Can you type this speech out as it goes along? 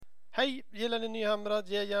Hej, gillar ni Nyhammrad?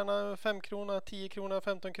 Ge gärna 5 krona, 10 krona,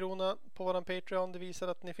 15 krona på våran Patreon. Det visar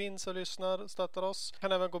att ni finns och lyssnar och stöttar oss.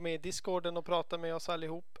 Kan även gå med i Discorden och prata med oss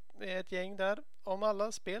allihop. Vi är ett gäng där om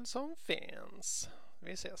alla spel som finns.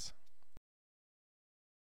 Vi ses.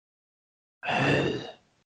 Hej.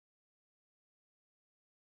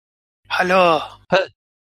 Hallå! Hej.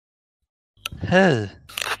 Hej.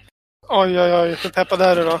 Oj, hur peppad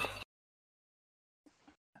är du då?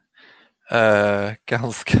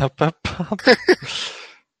 Ganska peppad.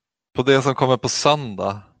 På det som kommer på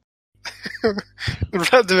söndag.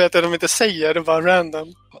 Du vet att de inte säger, det är bara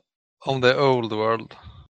random. Om det är Old World.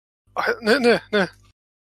 Nu.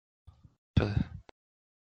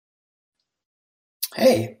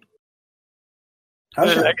 Hej! Hur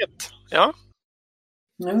är läget? Ja?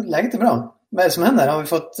 Läget är bra. Vad är det som händer? Har vi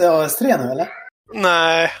fått AS3 nu eller?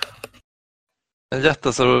 Nej. En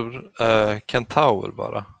jättestor kentaur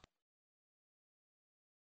bara.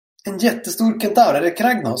 En jättestor kentaur, är det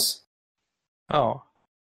Kragnos? Ja.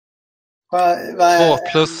 2 Va,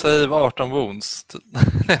 plus save 18 wounds. Nej,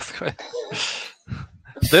 jag skojar.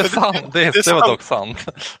 Det är sant. Det var dock sant.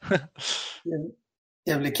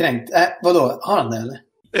 Jag blir kränkt. Vadå? Har han det eller?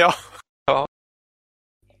 Ja.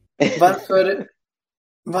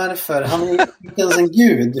 Varför? Han är inte ens en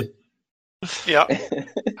gud. Ja.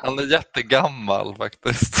 Han är jättegammal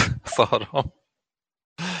faktiskt, sa de.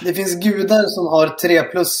 Det finns gudar som har 3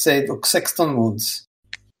 plus save och 16 wounds.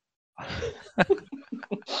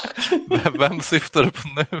 Vem syftar du på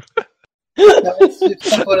nu? Jag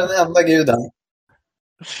syftar på den enda guden.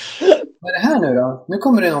 Vad är det här nu då? Nu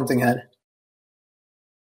kommer det någonting här.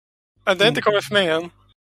 Det har inte kommit för mig än.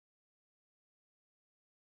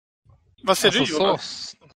 Vad ser du,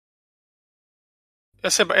 Jonas?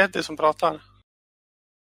 Jag ser bara Eddie som pratar.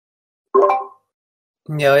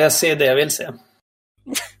 Ja, jag ser det jag vill se.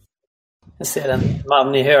 Jag ser en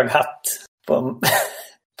man i hög hatt på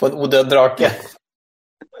en odöd drake.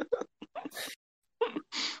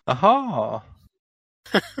 Aha.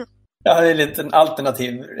 Ja, det är lite en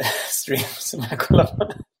alternativ stream som jag kollar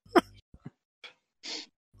på.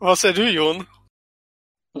 Vad ser du, Jon?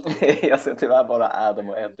 Jag ser tyvärr bara Adam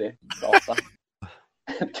och Eddie prata.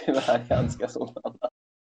 Tyvärr ganska sådana.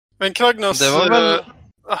 Men Kragnos det var väl...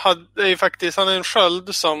 är ju faktiskt, han är en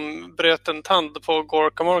sköld som bröt en tand på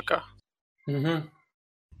Gorkamorka. Mhm.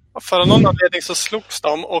 För någon anledning så slogs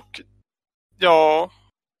de och ja,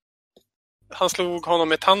 han slog honom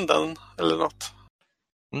med tanden eller något.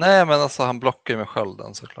 Nej, men alltså han blockar ju med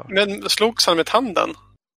skölden såklart. Men slogs han med tanden?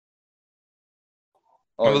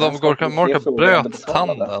 Men de Gorkamorka bröt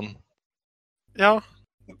tanden. Ja.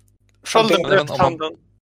 Skölden bröt tanden.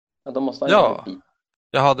 Ja, de måste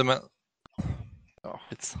jag hade med... Ja,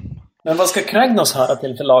 Men vad ska Kragnos höra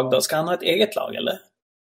till för lag då? Ska han ha ett eget lag eller?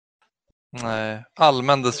 Nej,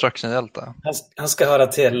 allmän destruction-hjälte. Han ska höra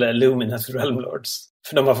till Luminous Realm Lords.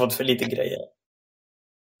 För de har fått för lite grejer.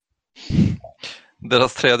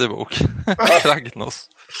 Deras 3:e bok. Kragnos.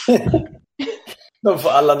 De får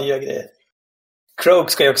alla nya grejer. Croak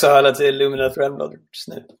ska ju också höra till Luminous Realm Lords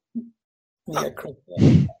nu. Nya Croak.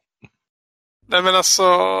 Nej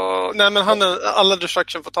men han är, alla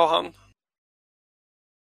destruction får ta han.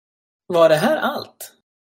 Var det här allt?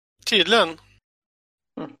 Tydligen.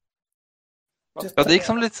 Ja, det gick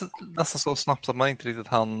som lite nästan så snabbt att man inte riktigt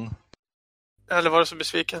hann... Eller var det så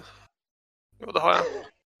besviken? Jo, det har jag.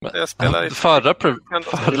 Men, jag spelar förra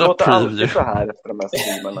det låter alltid så här efter de här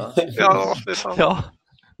streamerna. Ja, det är sant. Ja.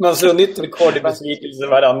 Man slår nytt rekord i besvikelse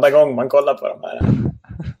varenda gång man kollar på de här.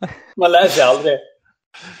 Man lär sig aldrig.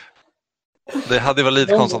 Det hade varit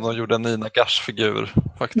lite konstigt om de gjorde en Nina Gash-figur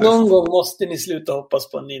faktiskt. Någon gång måste ni sluta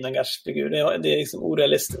hoppas på en Nina Gash-figur. Det är liksom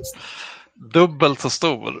orealistiskt. Dubbelt så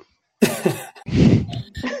stor.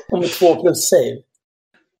 Och med 2 plus save.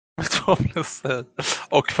 Med 2 plus save.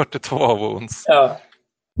 Och 42 wounds. Ja.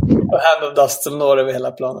 Och Hand of Dust som når över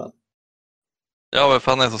hela planen. Ja,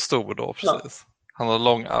 för han är så stor då, precis. Ja. Han har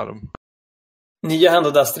lång arm. Nya Hand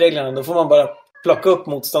of Dust-reglerna, då får man bara plocka upp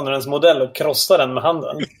motståndarens modell och krossa den med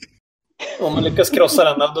handen. Om man lyckas krossa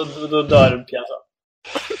den, då dör pjäsen.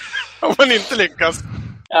 Om man inte lyckas.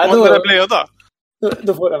 Ja, om man börjar blöda.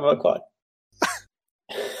 Då får den vara kvar.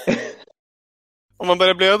 Om man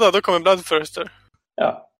börjar blöda, då kommer Bloodthirster.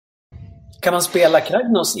 Ja. Kan man spela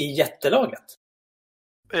Kragnos i jättelaget?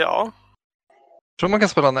 Ja. Jag tror man kan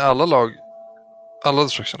spela den i alla lag. Alla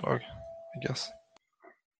destruction-lag, I guess.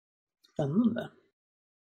 Spännande.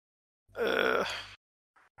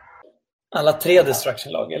 Alla 3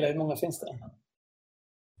 destruction-lag, eller hur många finns det?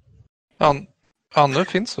 Andra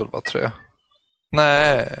finns väl bara 3?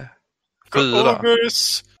 Nej. 4.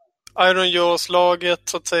 Ogres, Iron Jaws-laget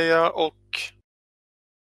så att säga och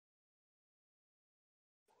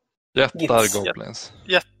Jättar, Gits. goblins.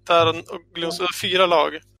 Jättar och glons. 4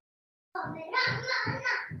 lag.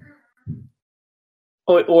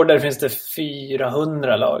 Och i Order finns det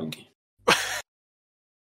 400 lag.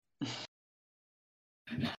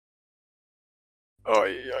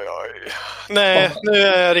 Oj. Nej, nu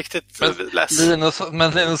är jag riktigt ledsen.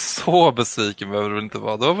 Linus, så besviken behöver du inte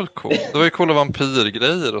vara. Det var väl cool. Det var ju coola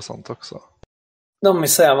vampyrgrejer och sånt också. De vill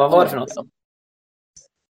säga, vad var det för något?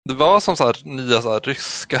 Det var som så här nya så här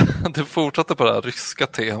ryska. Det fortsatte på det här ryska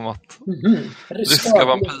temat. Ryska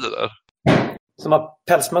vampyrer. Som har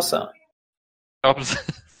pälsmössa. Ja, precis.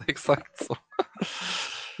 Exakt så.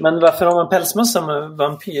 Men varför har man pälsmössa med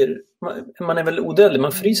vampyr? Man är väl odödlig,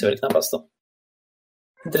 man fryser väl knappast då?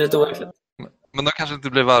 Inte det dåligt? Men de kanske inte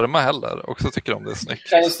blir varma heller. Och så tycker de det är snyggt.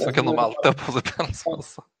 Ja, just det. Så kan de alltid ha på sig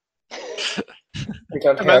pälsmössa. Det är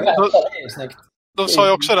klart, Men det är ju snyggt. De sa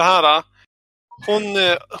ju också det här.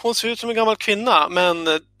 Hon ser ut som en gammal kvinna, men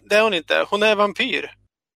det är hon inte. Hon är vampyr.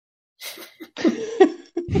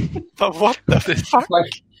 What the fuck?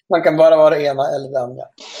 Man kan bara vara ena eller det andra.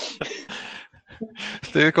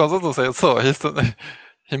 Det är konstigt att säga så.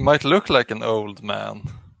 He might look like an old man,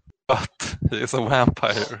 but he is a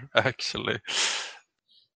vampire actually.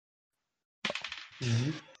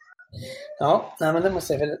 Ja, nej, men det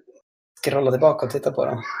måste jag väl scrolla tillbaka och titta på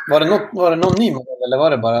då. Var det någon ny modell eller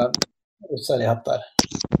var det bara russar i hattar?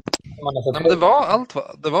 Nej, men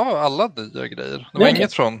det var alla nya grejer. Det var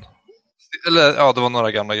inget från... Eller ja, det var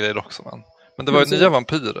några gamla grejer också. Men det var ju nya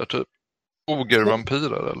vampyrer, typ.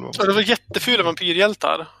 Oger-vampyrer eller vad. Ja, det var jättefula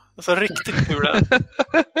vampyrhjältar. Alltså riktigt fula.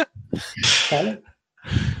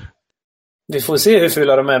 Vi får se hur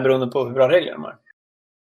fula de är beroende på hur bra regler de har.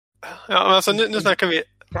 Ja, men alltså nu snackar vi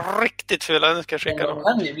riktigt fula. Nu ska jag skicka dem. De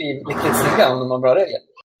kan ju bli riktigt snygga om de har bra regler.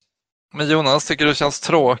 Men Jonas, tycker du det känns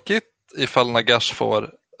tråkigt ifall Nagash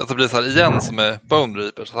får... Att det blir så här igen som med Bone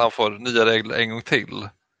Reaper, så att han får nya regler en gång till.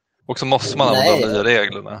 Och så måste man använda de nya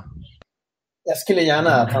reglerna. Jag skulle gärna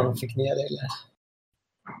att han fick nya regler.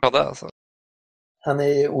 Ja, det är alltså. Han är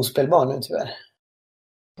ju ospelbar nu tyvärr.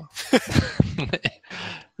 Nej.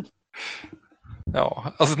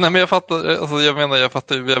 Ja, alltså nej, men jag fattar, alltså jag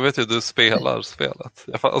vet ju hur du spelar spelet.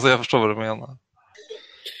 Jag förstår vad du menar.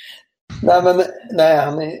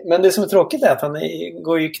 Men det som är tråkigt är att han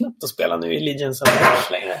går ju knappt att spela nu i Legions of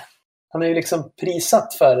Mars längre. Han är ju liksom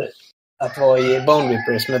prissatt för att vara i Bone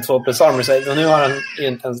Reapers med 2 plus armor save, och nu har han ju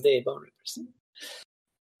inte ens det i Bone Reapers.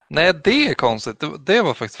 Nej, det är konstigt. Det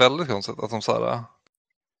var faktiskt väldigt konstigt att de sa det.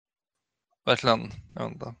 Verkligen, jag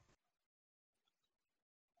vet inte.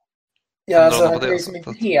 Ja, alltså han kan liksom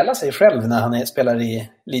inte hela sig själv när han spelar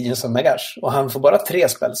i Legions of Nagash. Och han får bara 3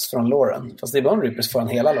 spells från Lauren. Fast i Bone Reapers får han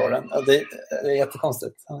hela Lauren. Ja, det är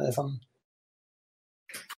jättekonstigt. Han är som...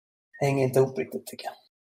 hänger inte ihop riktigt, tycker jag.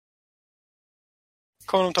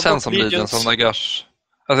 Kommer de ta känns bort som Legions of Nagash.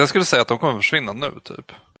 Alltså jag skulle säga att de kommer försvinna nu,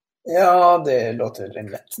 typ. Ja, det låter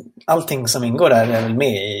rimligt. Allting som ingår där är väl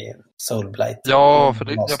med i Soulblight. Ja, för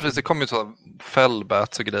precis, det kommer ju så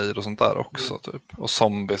fellbats och grejer och sånt där också, typ. Och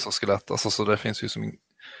zombies och skelett, alltså, så det finns ju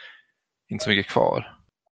inte så mycket kvar.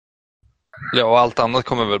 Ja, och allt annat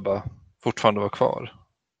kommer väl bara fortfarande vara kvar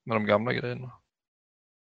med de gamla grejerna.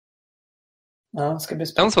 Ja, ska bli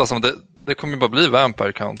Det känns bara som det kommer ju bara bli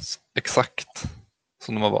vampire counts exakt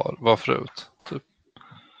som de var förut, typ.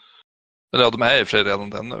 Eller ja, de är i och för sig redan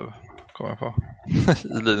det nu, kommer jag på.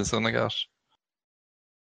 I Legions of Nagash.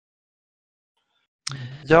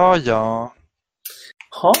 Ja.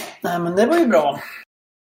 Ja, nej men det var ju bra.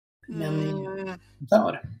 Men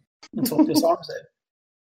där. En 2 plus arm save.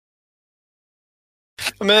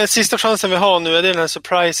 Men sista chansen vi har nu är den här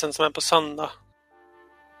surprisen som är på söndag.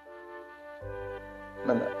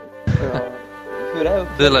 Men hur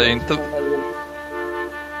är det lär ju inte...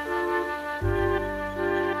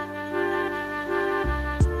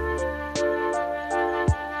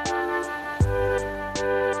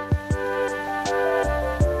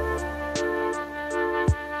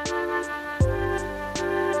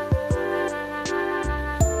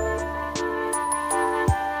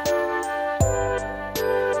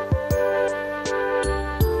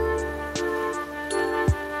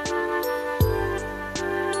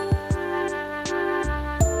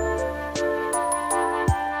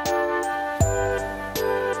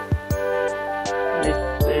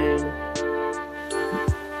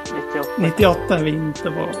 är vi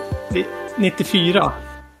inte på. 94.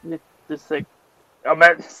 96. Ja,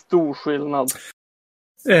 men stor skillnad.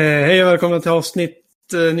 Hej och välkomna till avsnitt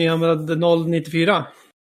Nyhammrad 094.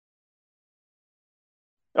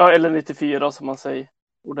 Ja, eller 94 som man säger.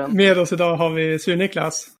 Ordentligt. Med oss idag har vi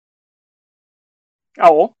Sur-Niklas.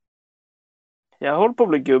 Ja. Jag håller på att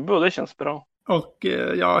bli gubbe och det känns bra. Och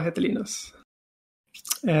jag heter Linus.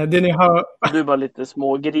 Det ni hör... Du är bara lite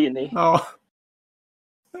smågrinig. Ja.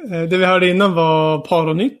 Det vi hörde innan var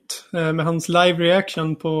Paronytt med hans live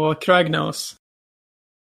reaction på Kragnos.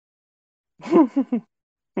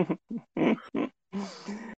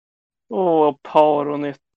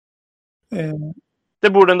 Paronytt. Det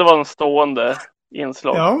borde ändå vara en stående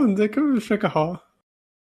inslag. Ja, men det kan vi försöka ha.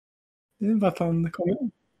 Det är bara att han kommer.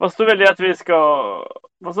 Fast då vill jag att vi ska...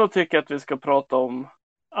 Fast då tycker jag att vi ska prata om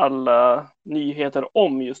alla nyheter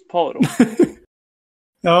om just Paro.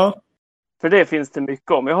 Ja. För det finns det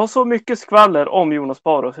mycket om. Jag har så mycket skvaller om Jonas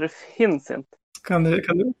Paro så det finns inte. Kan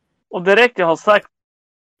du? Och direkt jag har sagt...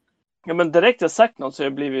 Ja, men direkt jag sagt något så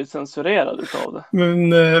jag blivit censurerad utav det. Men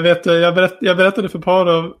vet du, jag berättade för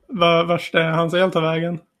Paro vars det hans el tar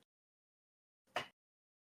vägen.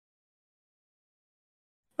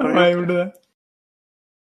 Ja, jag gjorde det.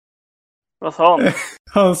 Vad sa han?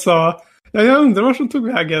 Han sa, jag undrar var som tog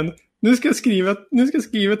vägen. Nu ska jag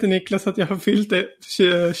skriva till Niklas att jag har fyllt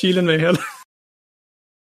kylen med el.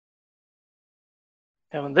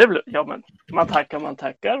 Ja, men det blir... Ja, men man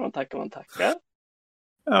tackar.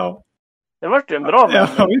 Ja. Det vart ju en bra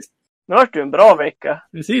vecka. Ja, visst. Det vart ju en bra vecka.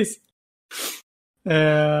 Precis.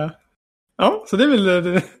 Ja, så det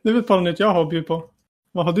är väl bara nytt jag har att bjuda på.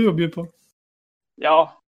 Vad har du att bjuda på?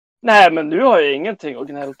 Ja. Nej, men nu har jag ingenting att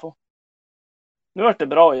gnälla på. Nu vart det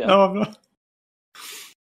bra igen. Ja, bra.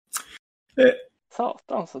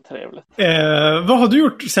 Satan, så trevligt. Vad har du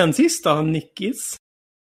gjort sen sist då, Nickis?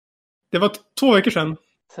 Det var 2 veckor sedan.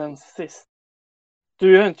 Sen sist?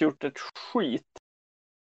 Du har inte gjort ett skit.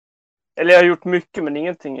 Eller jag har gjort mycket, men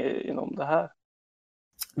ingenting inom det här.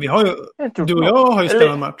 Vi har ju... Du och jag har ju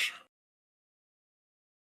spelat en match.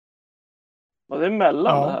 Var det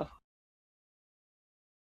emellan det här?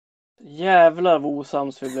 Jävlar vad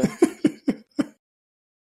osams vi blev.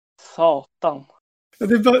 Satan.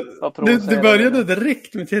 Det började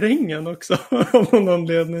direkt med terrängen också. Av någon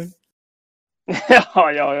anledning.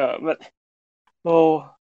 ja. Men...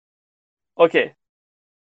 Okej.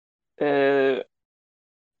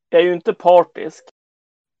 Jag är ju inte partisk.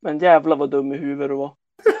 Men jävlar vad dum i huvudet du var.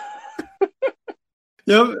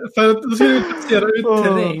 Ja, för att då ska vi placera ut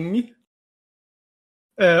terräng.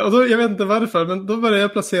 Och då, jag vet inte varför, men då började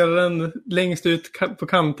jag placera den längst ut på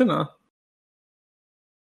kanterna.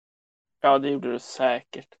 Ja, det gjorde du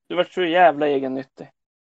säkert. Du var så jävla egennyttig.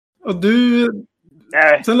 Och du...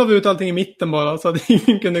 Nej. Sen la vi ut allting i mitten bara, så att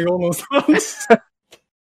ingen kunde gå någonstans.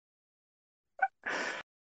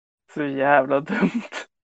 Så jävla dumt.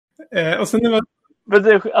 Och sen när vi... Men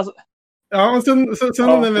det, alltså... Ja, och sen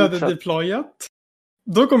när vi hade deployat,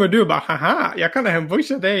 då kommer du och bara, haha, jag kan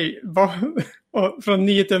hembusha dig från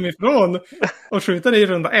 9 tum ifrån och skjuta dig i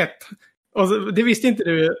runda 1. Och så, det visste inte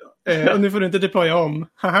du. Och nu får du inte deploya om.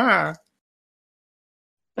 Haha.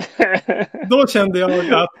 Då kände jag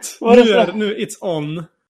att nu it's on.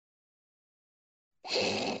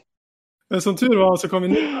 Men som tur var så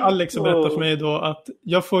kom Alex och berättade för mig då att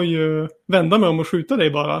jag får ju vända mig om och skjuta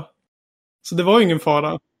dig bara. Så det var ju ingen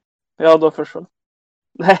fara. Ja, då försvann.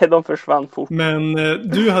 Nej, de försvann fort. Men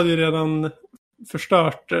du hade ju redan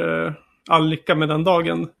förstört all lycka med den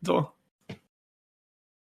dagen då.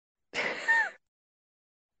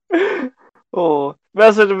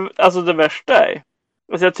 Men alltså det värsta är...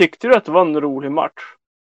 Alltså jag tyckte ju att det var en rolig match.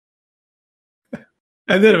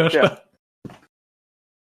 Är det värsta?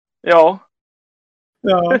 Ja.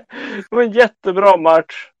 Det var en jättebra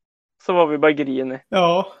match. Så var vi bara grinig.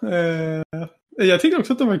 Ja, jag tyckte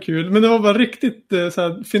också att det var kul. Men det var bara riktigt så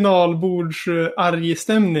här, finalbords arg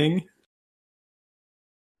stämning.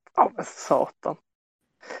 Ja, men satan.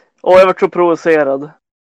 Och jag var så provocerad.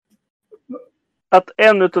 Att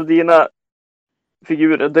en av dina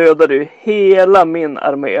figurer dödade ju hela min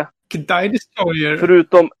armé.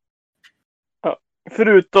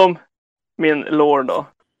 Förutom min lord då.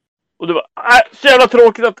 Och du var så jävla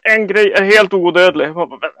tråkigt att en grej är helt odödlig.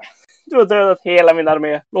 Du har dödat hela min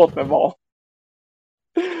armé. Låt mig vara.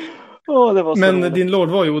 Det var så men roligt. Din lord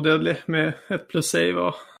var ju odödlig med 1+ save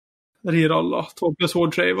och reroll och 2+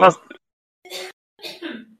 ward save.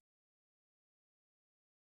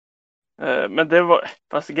 Men det var...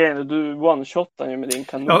 Fast grejen, du one-shotade ju med din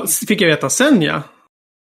kanon. Ja, fick jag veta sen, ja.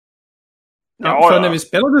 För när vi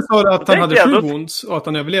spelade sa det att han hade 7 wounds och att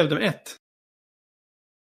han överlevde med 1.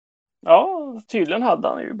 Ja, tydligen hade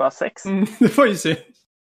han ju bara 6. Det var ju synd.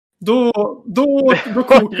 Då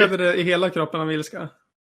kokade det i hela kroppen av ilska.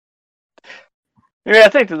 Men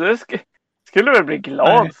jag tänkte, du skulle väl bli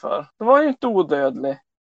glad för. Det var ju inte odödlig.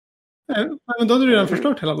 Nej, men då hade du redan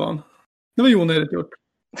förstört hela dagen. Det var ju onödigt gjort.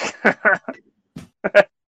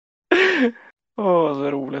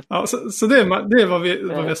 Så roligt. Ja, så det är vad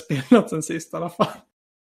vi har spelat sen sist i alla fall.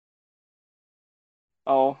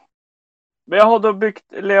 Ja. Men jag har då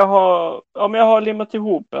byggt, eller jag har limmat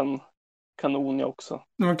ihop en kanon jag också.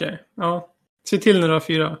 Okej, ja. Se till när du har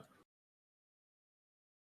 4.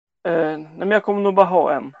 Nej, men jag kommer nog bara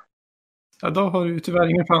ha en. Ja, då har du tyvärr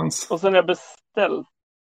ingen chans. Och sen har jag beställt.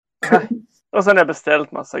 Och sen har jag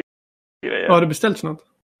beställt massa grejer. Vad har du beställt för något?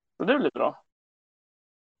 Så det blir bra.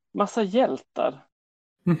 Massa hjältar.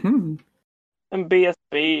 Mhm. En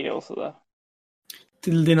BSB och sådär.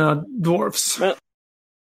 Till dina dwarfs. Men...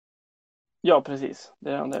 Ja, precis.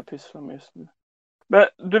 Det är det jag pysslar med just nu. Men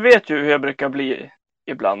du vet ju hur jag brukar bli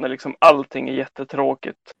ibland. När liksom allting är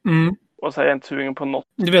jättetråkigt. Mm. Och så är jag inte sugen på något.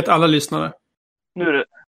 Du vet alla lyssnare. Nu är det...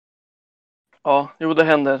 Ja, jo det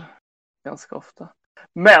händer ganska ofta.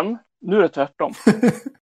 Men, nu är det tvärtom.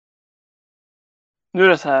 Nu är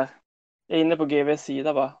det så här. Jag är inne på GVs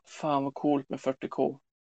sida bara. Fan vad coolt med 40K.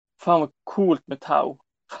 Fan vad coolt med Tau.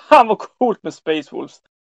 Fan vad coolt med Space Wolves.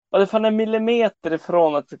 Och det är fan en millimeter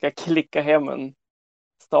ifrån att jag ska klicka hem en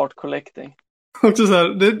Start Collecting. Också så här,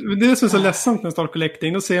 det är det som är så ledsamt med Start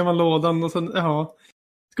Collecting. Då ser man lådan och sen, ja.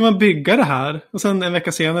 Ska man bygga det här? Och sen en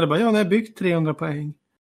vecka senare bara, ja, nu har jag byggt 300 poäng.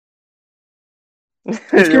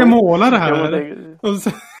 Ska jag måla det här?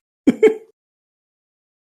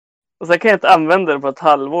 Och sen kan jag inte använda det på ett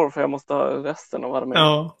halvår för jag måste ha resten av armén.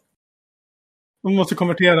 Ja. Man måste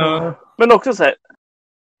konvertera. Men också så här.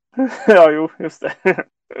 Ja, jo, just det.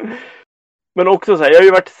 Men också så här, jag har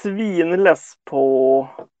ju varit svinless på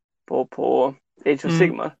Age of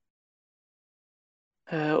Sigmar.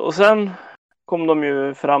 Och sen kom de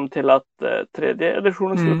ju fram till att tredje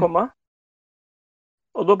editionen skulle komma.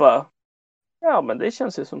 Och då bara, ja men det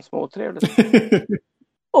känns ju som småtrevligt.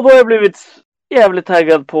 Och då har jag blivit jävligt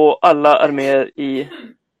taggad på alla arméer i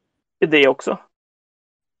det också.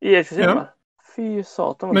 I Age of Sigmar. Ja. Fy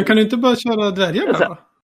satan. Men kan du inte bara köra dvärgar då?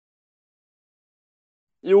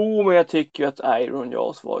 Jo, men jag tycker ju att Iron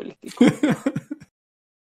Jaws var lite cool.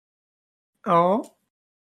 Ja.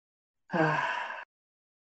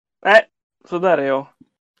 Nej, så där är jag.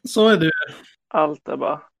 Så är du. Allt är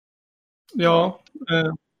bara... Ja.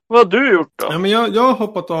 Vad har du gjort då? Ja, men jag har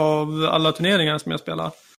hoppat av alla turneringar som jag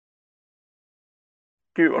spelar.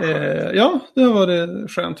 Gud vad skönt. Ja, det har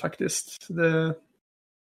varit skönt faktiskt.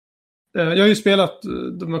 Jag har ju spelat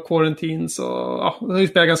de här Quarantines och ja, jag har ju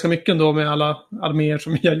spelat ganska mycket ändå med alla arméer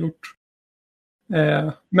som jag har gjort.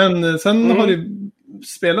 Men sen har det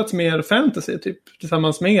spelat mer fantasy typ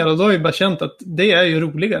tillsammans med er och då har jag bara känt att det är ju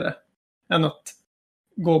roligare än att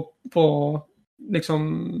gå på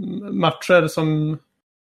liksom matcher som...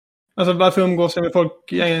 Alltså varför umgås jag med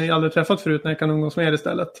folk jag aldrig träffat förut när jag kan umgås med er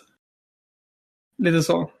istället? Lite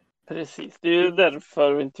så. Precis, det är ju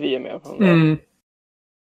därför inte vi är med på den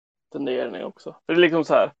turneringen också. För det är liksom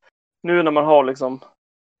så här, nu när man har liksom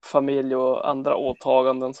familj och andra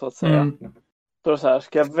åtaganden så att säga. Då är det så här,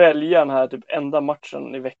 ska jag välja den här typ enda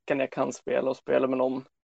matchen i veckan jag kan spela och spela med någon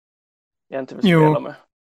jag inte vill spela med?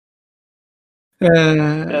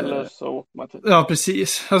 Eller så åker man typ. Ja,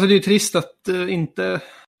 precis. Alltså det är ju trist att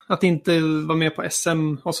inte vara med på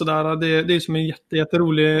SM och sådär. Det är ju som en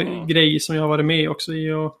jätterolig grej som jag har varit med också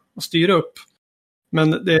i att styra upp.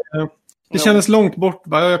 Men det kändes långt bort.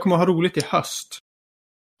 Jag kommer ha roligt i höst.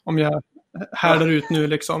 Om jag härdar ut nu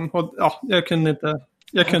liksom. Och ja, jag kunde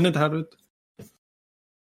inte härda ut.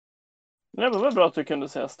 Det var bra att du kunde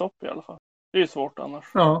säga stopp i alla fall. Det är ju svårt annars.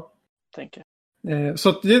 Ja. Tänker. Så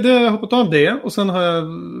att det har jag hoppat av det. Och sen har jag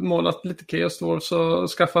målat lite Chaos Dwarfs och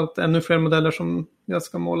skaffat ännu fler modeller som jag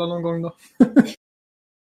ska måla någon gång då.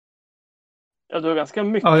 Ja, du har ganska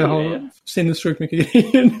mycket grejer. Ja, jag har sinnessjukt mycket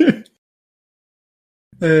grejer nu.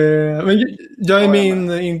 Men jag är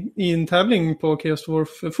med i en tävling på Chaos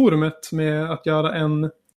Dwarf-forumet med att göra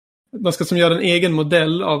man ska göra en egen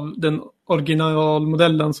modell av den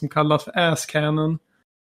originalmodellen som kallas för Ass Cannon.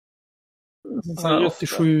 Så här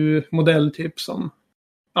 87 modell typ som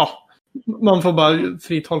man får bara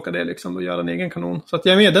fritolka det liksom och göra en egen kanon. Så att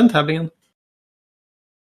jag är med i den tävlingen.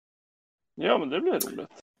 Ja, men det blir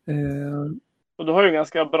roligt. Och du har ju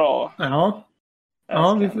ganska bra... Ja,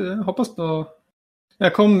 vi hoppas på...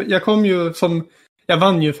 Jag kom ju som... Jag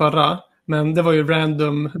vann ju förra, men det var ju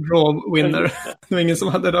random draw winner. Det var ingen som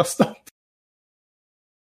hade röstat.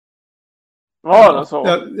 Var det så?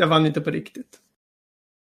 Jag vann inte på riktigt.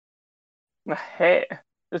 Nej,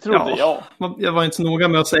 det trodde jag. Jag var inte så noga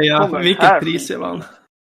med att säga vilket pris jag vann.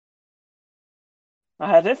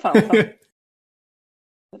 Nej, det är fan.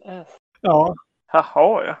 Ja.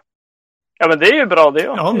 Jaha, ja. Ja, men det är ju bra det.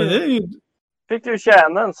 Ja, men det är ju... Fick du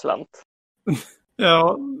tjäna en slant?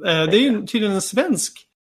 Ja, det är ju tydligen en svensk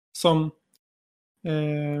som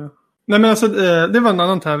Nej men alltså det var en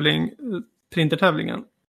annan tävling. Printertävlingen.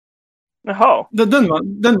 Jaha. Den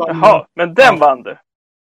var Jaha, men den vann du.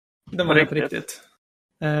 Den var på riktigt.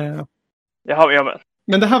 Jaha, ja men.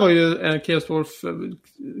 Men det här var ju Chaos Dwarf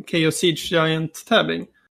Chaos Siege Giant-tävling.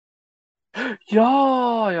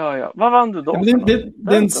 Ja. Vad vann du då? Ja,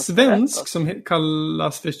 det är en svensk som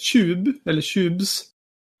kallas för Tube, eller Tubes.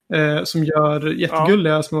 Som gör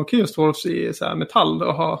jättegulliga små Chaos Dwarfs i så här metall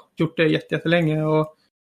och har gjort det jättelänge. Och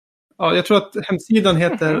ja, jag tror att hemsidan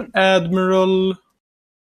heter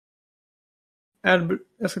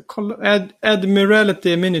jag ska kolla.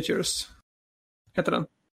 Admiralty Miniatures heter den.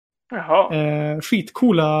 Jaha.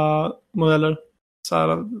 Skitcoola modeller. Så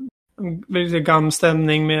här, väldigt gammal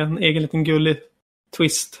stämning med en egen liten gullig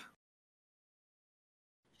twist.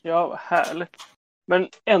 Ja, vad härligt. Men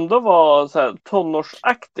ändå var så här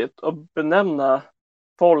tonårsaktigt att benämna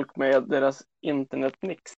folk med deras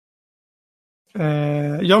internetnix.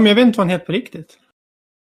 Ja, men jag vet inte vad han heter på riktigt.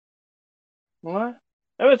 Nej.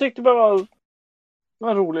 Jag tyckte bara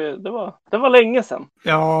var roligt. Det var länge sedan.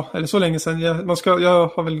 Ja, eller så länge sedan. Jag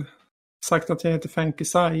har väl sagt att jag heter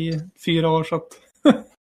Fankisai i 4 år så att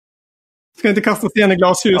ska inte kasta sten i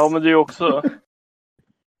glashus. Ja, men du är också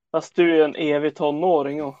fast du är en evig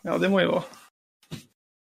tonåring. Och... Ja, det må ju vara.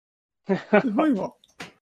 Det må ju vara.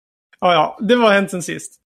 Ja, det var hänt sen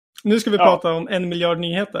sist. Nu ska vi prata om 1 miljard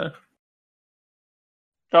nyheter.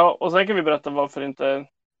 Ja, och sen kan vi berätta varför inte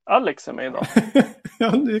Alex är med idag.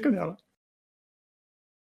 Ja, det kan vi göra.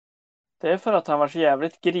 Det är för att han var så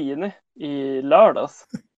jävligt grinig i lördags.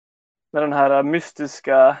 När den här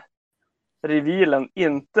mystiska revealen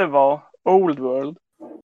inte var Old World.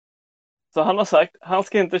 Så han har sagt att han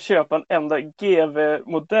ska inte köpa en enda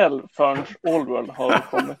GV-modell förrän Old World har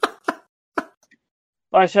kommit.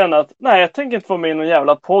 Och han känner att nej, jag tänker inte få med i någon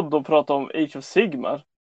jävla podd och prata om Age of Sigmar.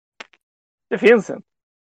 Det finns inte.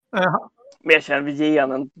 Jaha. Men jag känner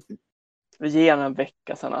vi ger en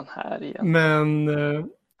vecka sedan han här igen. Men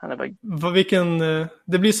han är bara...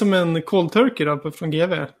 det blir som en cold turkey då från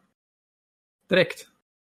GV. Direkt.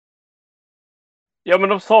 Ja, men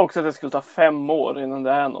de sa också att det skulle ta 5 år innan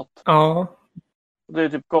det är något. Ja. Det är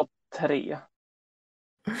typ gått 3.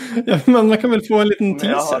 Ja, men man kan väl få en liten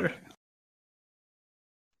teaser.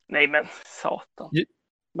 Nej, men satan.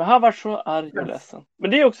 Men han var så arg och ledsen.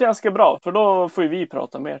 Men det är också ganska bra, för då får ju vi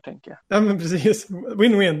prata mer, tänker jag. Ja, men precis.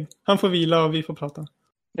 Win-win. Han får vila och vi får prata.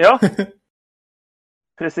 Ja.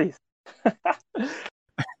 Precis.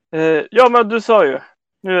 Ja, men du sa ju.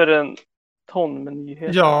 Nu är det en ton med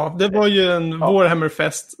nyheter. Ja, det var ju en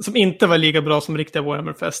Warhammer-fest som inte var lika bra som riktiga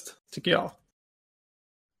Warhammer-fest, tycker jag.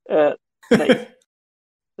 Nej.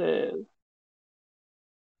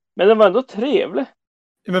 Men den var ändå trevlig.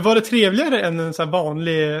 Men var det trevligare än en så här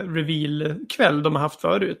vanlig reveal-kväll de har haft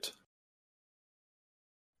förut?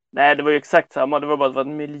 Nej, det var ju exakt samma. Det var bara att det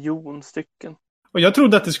var 1 miljon stycken. Och jag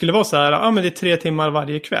trodde att det skulle vara så här, men det är 3 timmar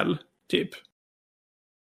varje kväll, typ.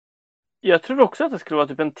 Jag trodde också att det skulle vara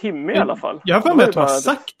typ 1 timme i alla fall. Jag har för mig att du har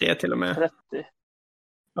sagt det till och med. 30.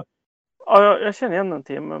 Ja, jag känner igen 1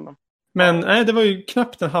 timme. Men nej, det var ju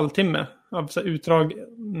knappt en halvtimme av så här utdrag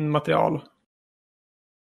material.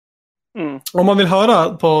 Mm. Om man vill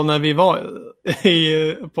höra på när vi var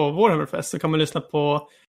på Warhammerfest så kan man lyssna på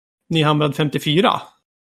Nyhammrad 54.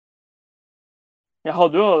 Jaha,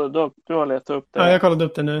 du har letat upp det. Ja, jag kollade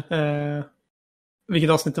upp det nu. Vilket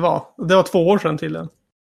avsnitt det var. Det var 2 år sedan till den.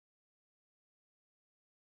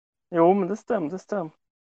 Jo, men det stämde.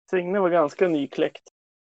 Signe var ganska nykläckt.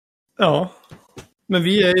 Ja, men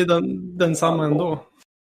vi är ju densamma ändå.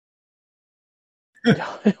 Ja,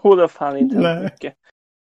 jo, det har fan inte hänt mycket.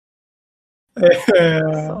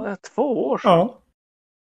 Så, 2 år sedan. Ja.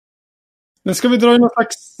 Men ska vi dra i någon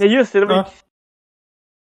slags... Ja, just det.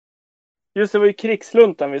 Det var ju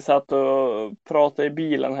krigsluntan vi satt och pratade i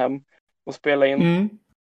bilen hem och spelade in. Mm.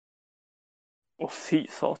 Fy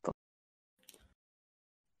satan.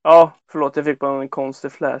 Ja, förlåt. Jag fick bara en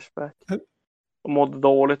konstig flashback. Och mådde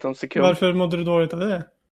dåligt en sekund. Varför mådde du dåligt av det?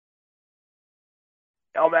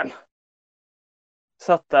 Ja, men.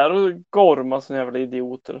 Satt där och gormade som jävla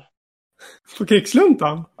idioter. På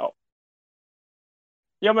krigsluntan? Ja.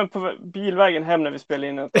 Ja, men på bilvägen hem när vi spelade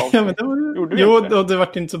in ett avsnitt. Ja, men det var ju... Jo, det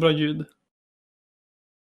var inte så bra ljud.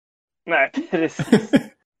 Nej, precis.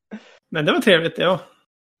 Men det var trevligt, ja.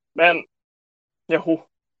 Men, jo,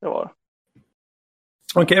 det var det.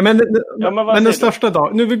 Okej, men den största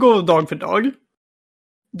dagen... Nu vi går dag för dag.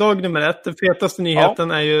 Dag nummer 1, den fetaste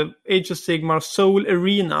nyheten är ju Age of Sigmar Soul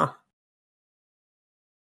Arena.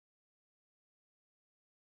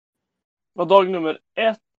 Var dag nummer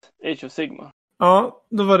 1 Age of Sigmar? Ja,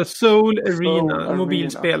 då var det Soul Arena,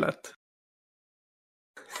 mobilspelet.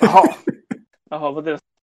 Jaha. Jaha, vad det?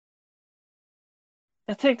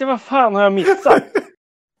 Jag tänkte, vad fan har jag missat?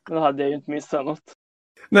 Men då hade jag ju inte missat något.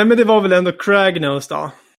 Nej, men det var väl ändå Kragnos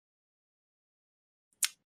då.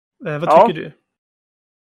 Vad tycker du?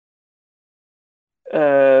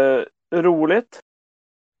 Roligt.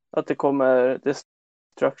 Att det kommer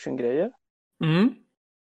destruction-grejer.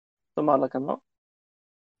 Som alla kan ha.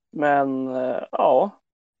 Men ja,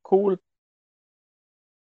 cool.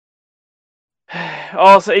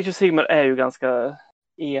 Ja, så Age of Sigmar är ju ganska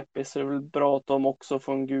episkt. Så det är väl bra att de också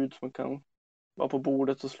får en gud som kan vara på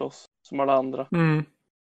bordet och slåss som alla andra.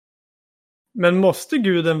 Men måste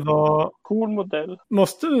guden vara... Cool modell.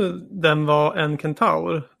 Måste den vara en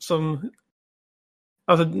kentaur som...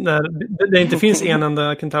 Alltså när det inte finns en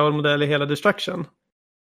enda kentaur-modell i hela Destruction?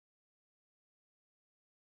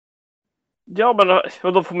 Ja,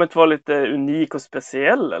 men då får man inte vara lite unik och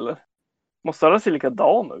speciell, eller? Måste alla se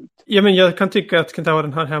likadan ut? Ja, men jag kan tycka att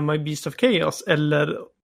kentauren hör hemma i Beast of Chaos eller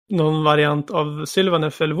någon variant av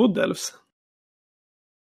Sylvaneth eller Wood Elves.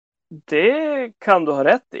 Det kan du ha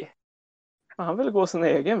rätt i. Han vill gå sin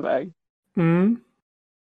egen väg.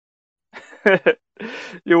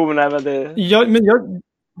 Jo, men även det... Ja, men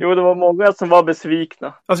Jo, det var många som var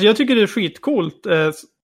besvikna. Alltså jag tycker det är skitcoolt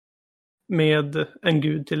med en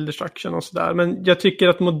gud till Destruction och sådär. Men jag tycker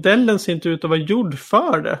att modellen ser inte ut att vara gjord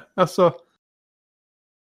för det. Alltså...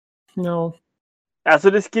 Ja.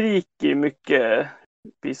 Alltså det skriker mycket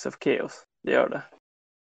Beast of Chaos. Det gör det.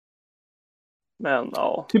 Men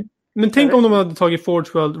ja. Men tänk om de hade tagit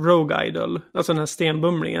Forge World Rogue Idol. Alltså den här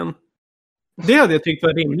stenbumlingen. Det hade jag tyckt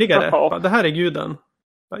var rimligare. Ja. Det här är guden.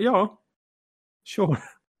 Ja. Sure.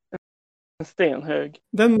 En stenhög.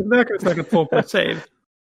 Den där kan vi säkert få på ett save.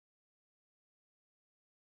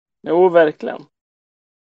 Jo, verkligen.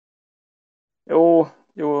 Jo.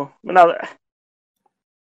 Men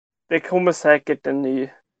det kommer säkert en ny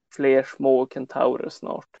fler små kentaurer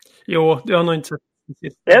snart. Jo, jag har nog inte sett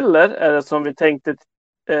det. Eller är det som vi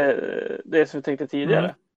tänkte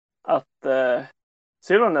tidigare. Att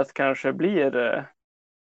Sylvaneth kanske blir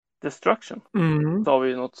Destruction. Då har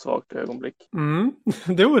vi något svagt ögonblick.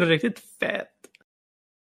 Det vore riktigt fett.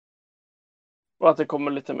 Och att det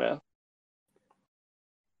kommer lite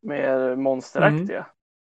mer monsteraktiga.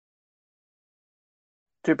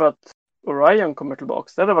 Typ att Orion kommer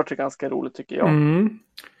tillbaka. Det hade varit ganska roligt tycker jag.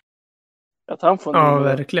 Att han får Ja,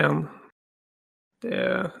 verkligen.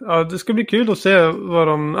 Det ska bli kul att se vad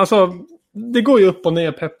de... Alltså, det går ju upp och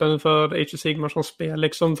ner peppen för Age of Sigmar som spel.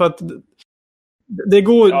 Liksom, för att det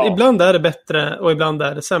går... Ja. Ibland är det bättre och ibland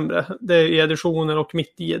är det sämre. Det är i editioner och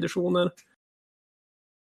mitt i editioner.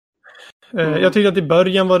 Jag tyckte att i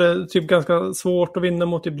början var det typ ganska svårt att vinna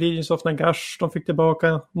mot Legions of Nagash. De fick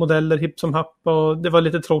tillbaka modeller hipp som happ och det var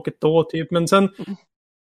lite tråkigt då typ. Men sen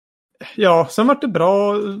sen var det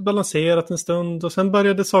bra balanserat en stund och sen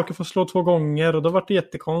började saker få slå 2 gånger och då var det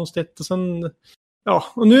jättekonstigt och sen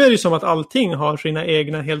och nu är det ju som att allting har sina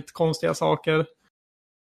egna helt konstiga saker.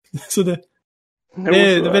 Så det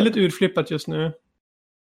är väldigt urflippat just nu.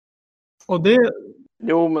 Och det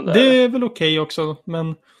är väl okej också,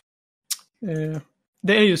 men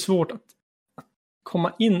det är ju svårt att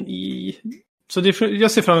komma in i. Så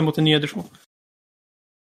jag ser fram emot en ny edition.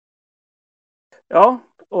 Ja,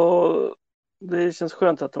 och det känns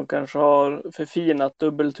skönt att de kanske har förfinat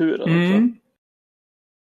dubbelturen också.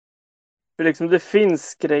 För liksom det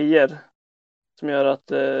finns grejer som gör att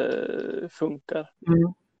det funkar.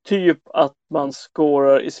 Typ att man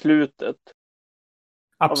scorar i slutet.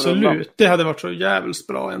 Absolut, det hade varit så jävligt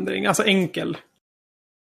bra ändring. Alltså enkel.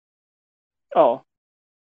 Ja.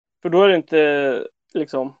 För då är det inte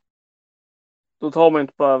liksom... Då tar man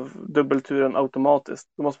inte bara dubbelturen automatiskt.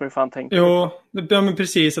 Då måste man ju fan tänka. Jo, men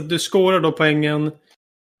precis. Att du scorar då poängen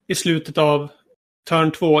i slutet av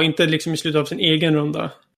turn 2. Inte liksom i slutet av sin egen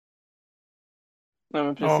runda. Nej,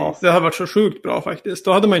 men precis. Ja, det har varit så sjukt bra faktiskt.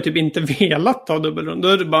 Då hade man ju typ inte velat ta dubbelrunda.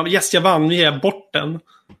 Då är det bara, yes, jag vann, nu ger jag bort den.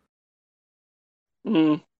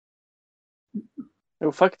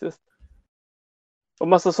 Jo, faktiskt. Och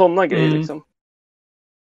massa sådana grejer liksom.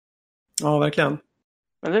 Ja, verkligen.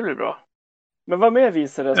 Men det blir bra. Men vad mer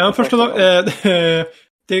visar det? Ja, första dag,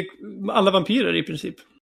 det är alla vampyrer i princip.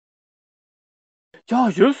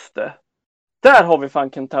 Ja, just det. Där har vi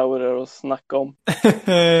fan kentaurer att snacka om.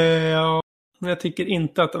 Ja, men jag tycker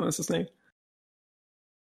inte att de är så snygg.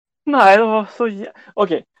 Nej, det var så...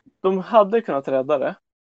 Okej, de hade kunnat rädda det.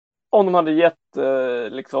 Om de hade gett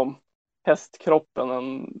liksom hästkroppen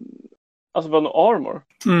alltså bara någon armor.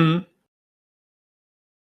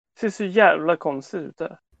 Det ser så jävla konstigt ut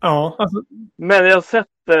där. Ja, alltså... Men jag har sett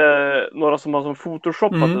några som har som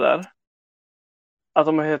photoshoppat det där. Att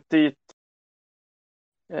de har hett dit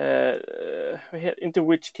inte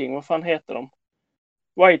Witch King, vad fan heter de?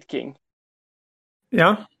 White King.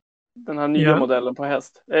 Ja. Den här nya modellen på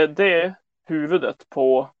häst. Det är huvudet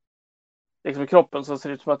på liksom kroppen som ser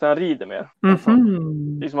ut som att den rider mer.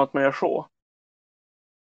 Liksom att man gör så.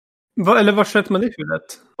 Eller var sätter man det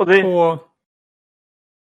huvudet? Och det...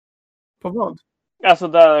 På vad? Alltså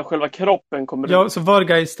där själva kroppen kommer ut. Ja, så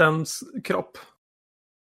Vargeistens kropp.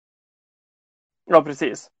 Ja,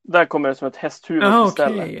 precis. Där kommer det som ett hästhuvud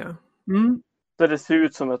istället. Okay, ja. Där det ser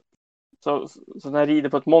ut som ett... Så den rider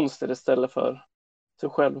på ett monster istället för sig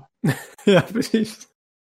själv. Ja, precis.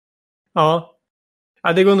 Ja.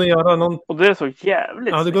 Ja, det går nog att göra någonting. Och det är så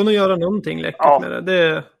jävligt. Ja, det går nog att göra någonting läckert med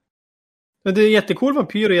det. Det är jättecool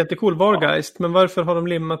vampyr och jättecool Vargeist. Men varför har de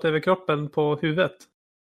limmat över kroppen på huvudet?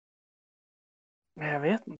 Jag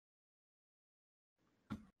vet inte.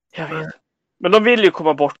 Men de vill ju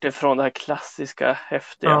komma bort ifrån det här klassiska,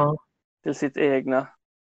 häftiga till sitt egna.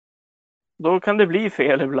 Då kan det bli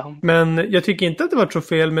fel ibland. Men jag tycker inte att det var så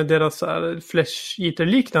fel med deras flesh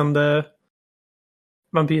eater-liknande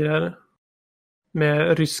vampyrer.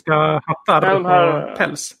 Med ryska hattar och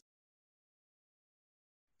päls.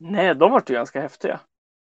 Nej, de var ju ganska häftiga.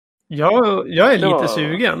 Ja, jag är lite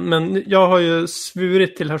sugen. Men jag har ju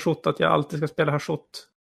svurit till Hashot att jag alltid ska spela Hashot.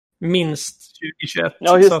 Minst 2021.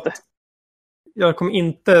 Ja, just så att det.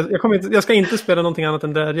 Jag ska inte spela någonting annat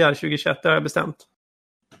än det jag 2021. Det har jag bestämt.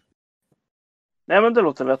 Nej, men det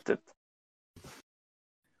låter vettigt.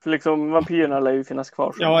 För liksom vampyrerna lär ju finnas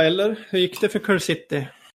kvar. Så. Ja, eller? Hur gick det för Curse City?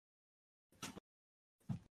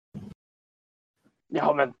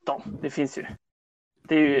 Ja, men det finns ju.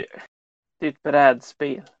 Det är ett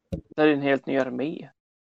brädspel. Det är en helt ny armé.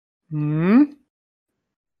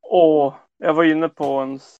 Och jag var inne på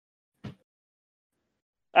en...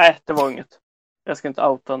 Nej, det var inget. Jag ska inte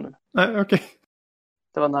outa nu. Nej, okej.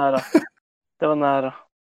 Det var nära.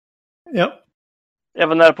 Ja. Jag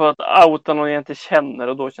var nära på att outa någon jag inte känner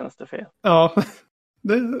och då känns det fel. Ja,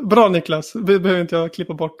 det är bra Niklas. Det behöver inte jag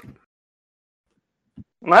klippa bort.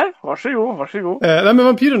 Nej, varsågod. Nej, men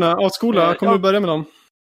vampyrerna av skola, kommer du börja med dem?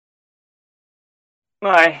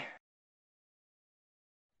 Nej,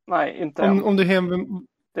 inte än. Om du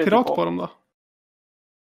är pirat på dem då?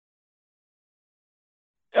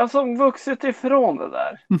 Jag som vuxit ifrån det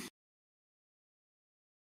där.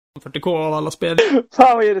 40k av alla spel.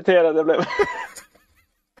 Fan vad irriterad jag blev.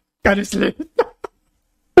 Kan du sluta?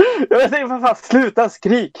 Jag säger för fan, sluta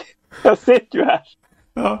skrik. Jag sitter ju här.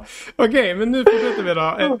 Ja, okej, men nu fortsätter vi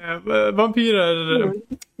då. Vampyrer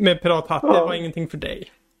med pirathatt, det var ingenting för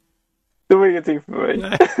dig. Det var ingenting för mig.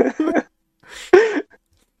 Nej.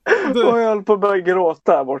 Och jag höll på att börja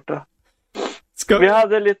gråta här borta. Vi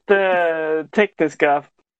hade lite tekniska...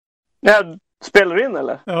 Spelar du in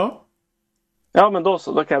eller? Ja. Ja, men då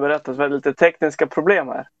kan jag berätta att vi hade lite tekniska problem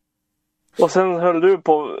här. Och sen höll du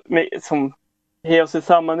på som ge oss i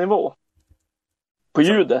samma nivå. På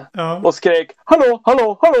ljudet. Ja. Och skrek, hallå,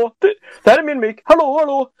 det här är min mick,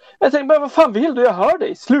 hallå. Jag tänkte, men vad fan vill du? Jag hör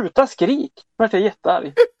dig, sluta skrik. Vart jag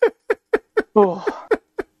jättearg.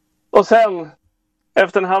 Och sen,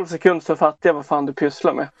 efter en halv sekund så fattade jag vad fan du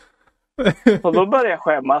pysslar med. Och då började jag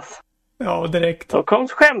skämmas. Ja, direkt. Då kom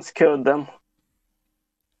skämskudden.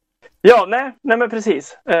 Ja, nej men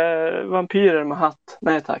precis. Vampyrer med hatt,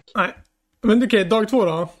 nej tack. Nej, men okej, dag 2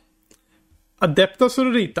 då. Adeptas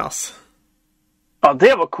Sororitas. Ja,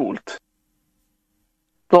 det var coolt.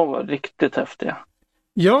 De var riktigt häftiga.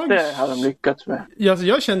 Det hade de lyckats med.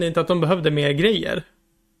 Jag kände inte att de behövde mer grejer.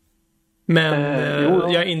 Men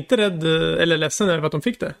jag är inte rädd eller ledsen över att de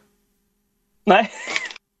fick det. Nej.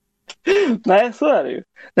 Nej, så är det ju.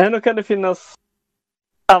 Nej, då kan det finnas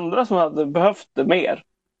andra som hade behövt det mer.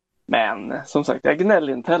 Men som sagt, jag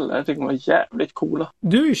gnäller inte heller. Jag tycker de var jävligt coola.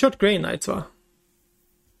 Du har ju kört Grey Knights, va?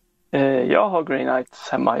 Jag har Grey Knights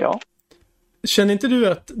hemma, ja. Känner inte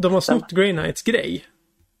du att de har snott Grey Knights grej?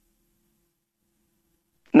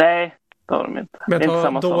 Nej, det har de inte. Med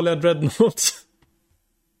att ha dåliga dreadnoughts.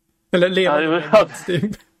 Eller levande dreadnoughts,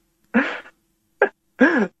 typ.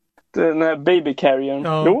 Den här baby carriern.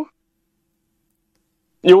 Ja.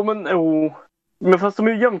 Jo, men fast de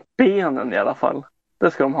är ju gömt benen i alla fall.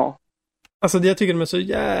 Det ska de ha. Alltså, jag tycker de är så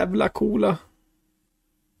jävla coola.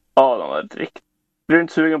 Ja, de var riktigt. Blir du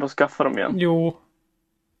inte sugen på att skaffa dem igen? Jo.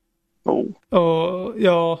 Och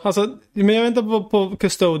ja, alltså, men jag väntar på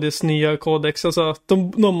Custodies nya kodex. Alltså,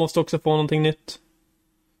 de måste också få någonting nytt.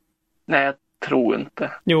 Nej, jag tror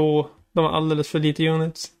inte. Jo, de har alldeles för lite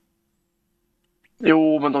units.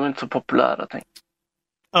 Jo, men de är inte så populära, tänk.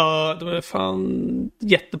 Ja, de är fan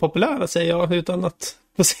jättepopulära, säger jag, utan att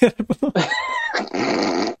basera på dem.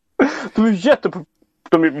 De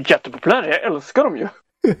är jättepopulära, jag älskar dem ju.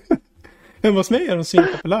 Hemma hos mig är de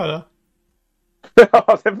svinpopulära.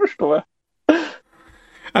 Ja, det förstår jag.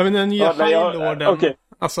 Ja, men den nya High-lorden. Okay.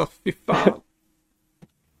 Alltså, fy fan.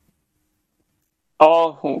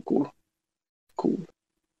 Ja, hon var cool. Cool.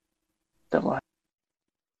 Den var...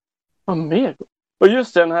 Vad mer? Och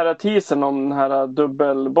just den här teasern om den här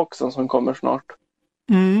dubbelboxen som kommer snart.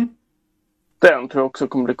 Mm. Den tror jag också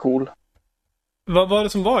kommer bli cool. Vad var det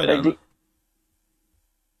som var i den?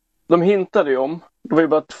 De hintade ju om. Det var ju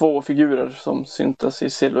bara 2 figurer som syntes i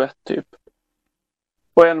silhuett typ.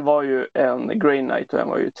 Och en var ju en Grey Knight och en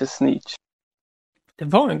var ju till Sneech. Det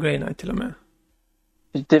var en Grey Knight till och med.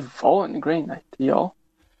 Det var en Grey Knight, ja.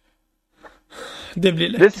 Det blir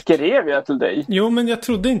lätt. Det skrev jag till dig. Jo, men jag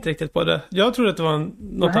trodde inte riktigt på det. Jag trodde att det var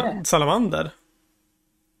något salamander.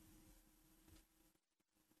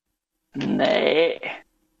 Nej.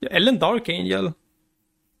 Eller en Dark Angel.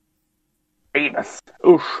 Nej,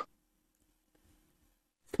 usch.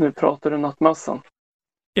 Nu pratar du nattmassan.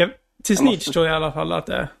 Ja, till Sneech tror jag i alla fall att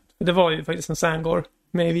det var ju faktiskt en Sangor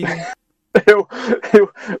med i videon. jo.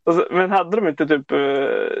 Men hade de inte typ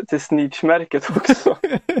till Sneech-märket också?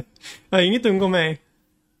 Jag har inget undgå mig.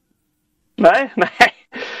 Nej.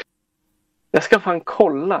 Jag ska fan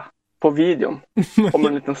kolla på videon om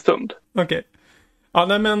en liten stund. Okej. Ja,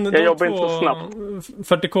 nej, men jag jobbar inte så snabbt.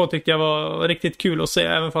 40K tyckte jag var riktigt kul att se,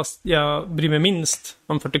 även fast jag bryr mig minst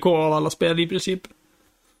om 40K av alla spel i princip.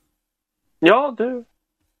 Ja,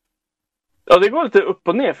 det går lite upp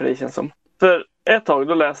och ner för dig, känns som. För ett tag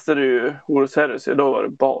då läste du ju Horus Heresy, då var det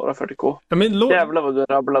bara 40K. Ja, men jävlar vad du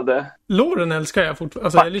rabblade. Loren älskar jag fortfarande.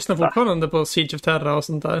 Alltså, jag lyssnar fortfarande på Siege of Terra och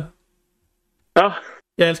sånt där. Ja.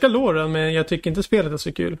 Jag älskar Loren, men jag tycker inte spelet är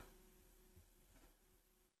så kul.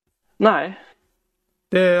 Nej.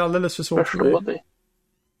 Det är alldeles för svårt för mig. Dig.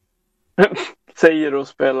 Säger du att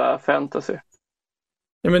spela fantasy?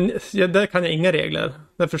 Ja, men där kan jag inga regler.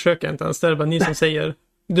 Där försöker jag inte ens. Det är bara ni som säger.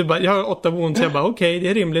 Du bara, jag har 8 wounds. Jag bara, okej, det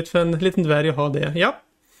är rimligt för en liten dvärg att ha det. Ja.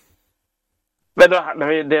 Men då,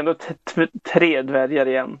 det är ändå 3 dvärgar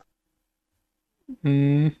igen.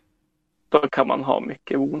 Mm. Då kan man ha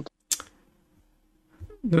mycket wounds.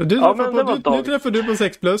 Nu träffar du på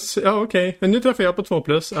 6+. Ja, okej. Men nu träffar jag på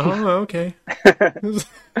 2+. Ja, okej.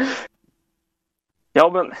 Ja,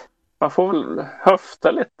 men man får väl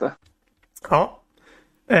höfta lite. Ja.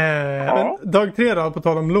 Men dag 3 då, på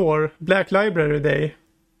tal om lore. Black Library Day.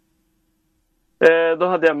 Då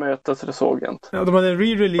hade jag möte så det såg jag inte. Ja, de hade en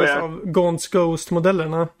re-release av Gaunt's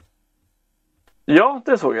Ghost-modellerna. Ja,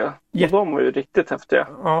 det såg jag. Och de var ju riktigt häftiga.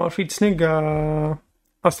 Ja, skitsnygga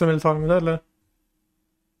Astra-militärmodeller.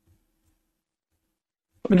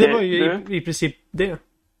 Men det var ju i princip det.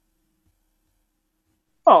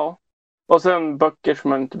 Ja. Och sen böcker som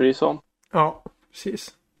man inte bryr sig om. Ja,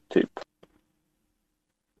 precis. Typ.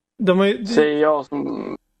 Säger jag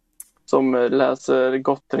som läser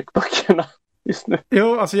Gottrick-böckerna just nu.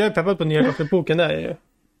 Jo, alltså jag är peppad på nya Gottrick-boken. Där är ju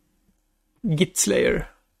Git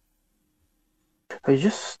Slayer. Ja,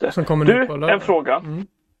 just det. Som kommer nu på en fråga. Mm.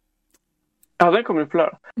 Ja, den kommer upp på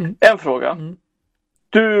lördag. Mm. En fråga. Mm.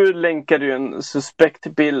 Du länkade ju en suspekt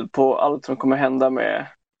bild på allt som kommer hända med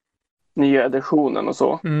nya editionen och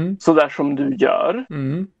så. Mm. Så där som du gör.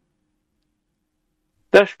 Mm.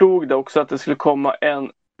 Där stod det också att det skulle komma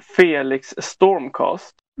en Felix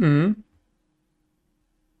Stormcast. Mm.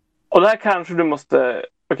 Och där kanske du måste...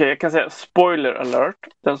 Okej, jag kan säga spoiler alert.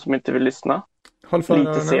 Den som inte vill lyssna.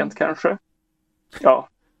 Lite sent kanske. Ja.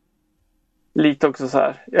 Lite också så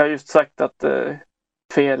här. Jag har just sagt att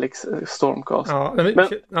Felix Stormcast. Ja,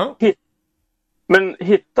 men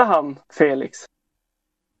hittar han Felix?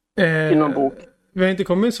 I någon bok? Vi har inte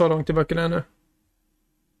kommit så långt i böckerna ännu.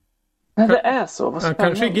 Nej, det är så. Vad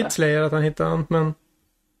kanske i Git Slayer att han hittar han, men...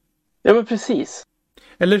 Ja, men precis.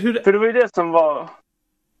 Eller hur... För det var ju det som var...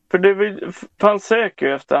 För han söker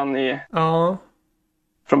ju efter han i... Ja.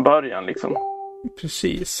 Från början, liksom.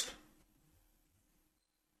 Precis.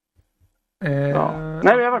 Ja.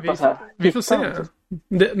 Nej, men jag var bara så här. Vi får se.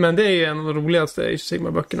 Men det är ju en av de roligaste Age of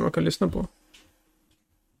Sigmar-böckerna man kan lyssna på.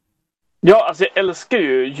 Ja, alltså jag älskar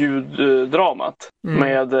ju ljuddramat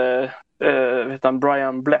med vet han,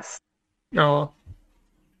 Brian Bless. Ja.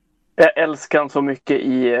 Jag älskar han så mycket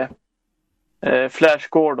i Flash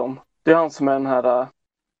Gordon. Det är han som är den här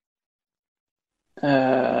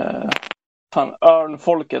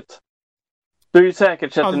örnfolket. Du har ju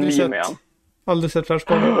säkert sett en ny med han. Aldrig sett Flash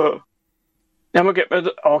Gordon. Ja, men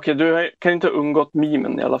okej, du kan inte ha undgått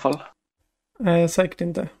memen i alla fall. Säkert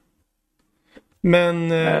inte. Men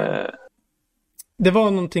det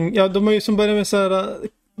var någonting, ja, de har ju som började med så här,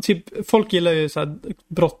 typ, folk gillar ju så här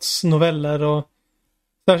brottsnoveller och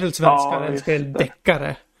särskilt svenskar älskar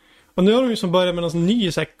deckare. Och nu har de ju som börjat med någon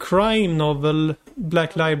ny så här crime novel,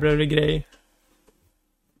 Black Library-grej.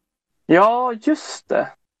 Ja, just det.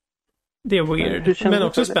 Det är weird. Men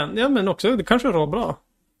också spännande. Ja, men också, det kanske var bra.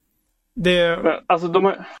 Det... Men, alltså, de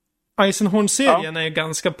är... Eisenhorn-serien är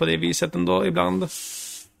ganska på det viset ändå ibland.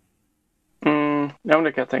 Ja, men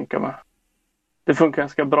det kan jag tänka mig. Det funkar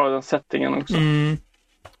ganska bra i den settingen också.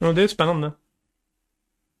 Ja, det är spännande.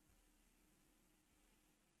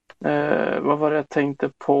 Vad var det jag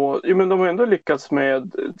tänkte på? Jo, men de har ändå lyckats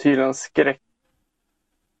med tydligen skräck.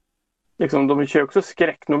 Liksom, de kör också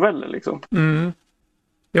skräcknoveller liksom.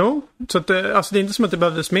 Jo, så att alltså det är inte som att det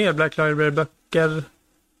behövdes mer Black Library-böcker.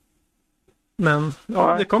 Men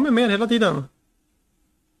ja, det kommer mer hela tiden.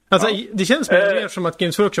 Alltså det känns mer som att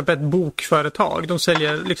Games Workshop är ett bokföretag. De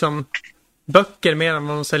säljer liksom böcker mer än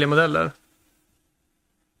vad de säljer modeller.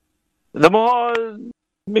 De har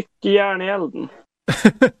mycket järn i elden.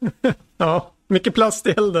 Ja, mycket plast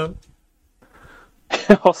i elden.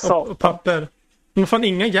 och papper. De har fan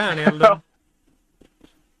inga järn i elden.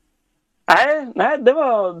 Nej, det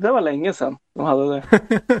var länge sedan de hade det.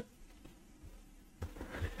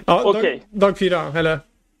 Ja, okej. Dag 4, eller?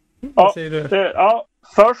 Vad säger du?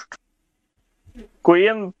 Först gå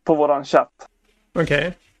in på våran chatt.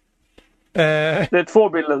 Okej. Det är 2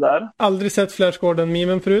 bilder där. Aldrig sett Flash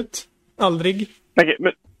Gordon-memen förut. Aldrig. Okej,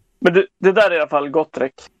 men det där är i alla fall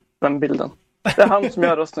Gottrek, den bilden. Det är han som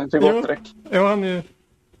gör rösten till Gottrek. Jo,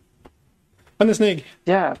 han är snygg.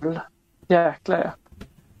 Jäklar, ja.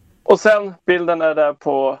 Och sen bilden är där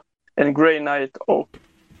på en Grey Knight och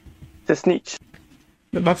The Snitch.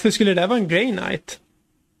 Men varför skulle det vara en Grey Knight?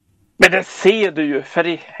 Men det ser du ju, för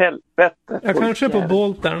i helvete. Jag kanske är på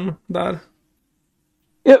Boltern där.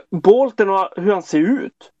 Ja, Boltern och hur han ser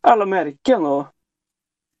ut. Alla märken och...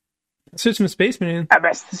 Det ser ut som en Space Marine.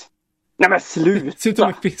 Nej men sluta. Ser ut som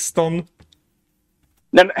en piston.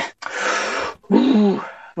 Nej men...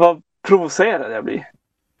 vad provocerad jag blir.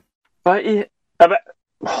 Vad i...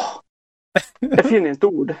 Jag finner inte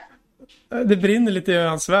ord. Det brinner lite i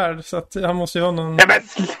hans värld, så att han måste ju ha någon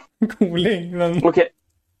cooling. Men... Okej.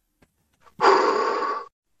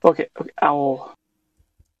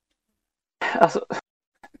 Alltså,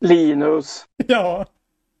 Linus. Ja.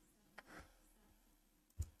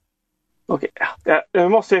 Okej,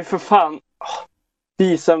 jag måste ju för fan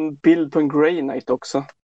visa en bild på en Grey Knight också.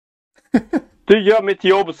 Du gör mitt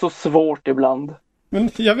jobb så svårt ibland. Men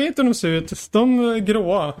jag vet hur de ser ut. De är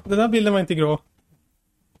gråa. Den där bilden var inte grå.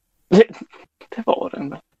 Det var den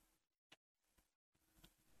väl.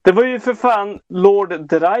 Det var ju för fan Lord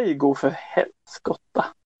Draigo för helskotta.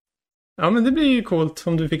 Ja, men det blir ju coolt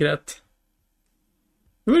om du fick rätt.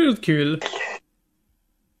 Det var ju kul.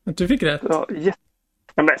 Att du fick rätt.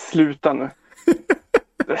 Ja, men sluta nu.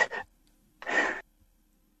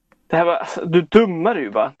 Det här var... Alltså, du dummar ju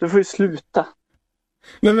bara. Du får ju sluta.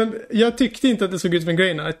 Nej, men jag tyckte inte att det såg ut som en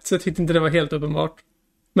Grey Knight. Så jag tyckte inte det var helt uppenbart.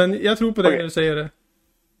 Men jag tror på dig när du säger det.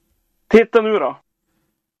 Titta nu då.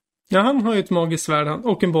 Ja, han har ju ett magiskt svärd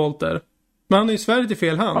och en bolter. Men han har ju svärdet i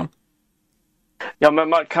fel hand. Ja, men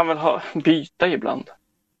man kan väl byta ibland.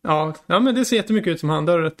 Ja, men det ser jättemycket ut som han.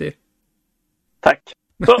 Det har du rätt i. Tack.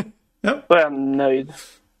 Så, ja. Då är jag nöjd.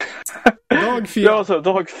 Dag 4. Ja, så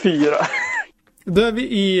dag 4. Då är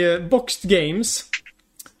vi i Boxed Games.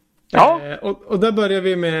 Ja. Och där börjar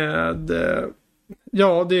vi med...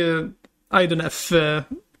 det är IDNF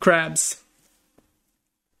Crabs.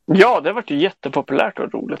 Ja, det var ju jättepopulärt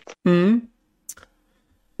och roligt.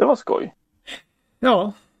 Det var skoj.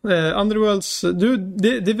 Ja, Underworlds...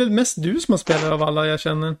 Det är väl mest du som har spelat av alla jag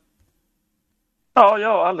känner. Ja,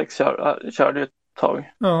 jag och Alex körde ju ett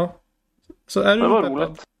tag. Ja. Så är du det var peppad?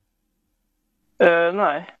 roligt.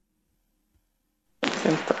 Nej.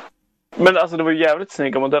 Inte. Men alltså det var ju jävligt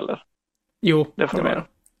snygga modeller. Jo, det får man göra.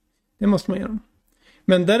 Det måste man göra.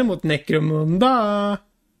 Men däremot Necromunda...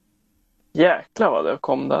 Jäklar vad det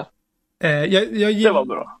kom där. Det var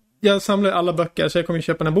bra. Jag samlar alla böcker, så jag kommer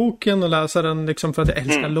köpa den här boken och läsa den liksom för att jag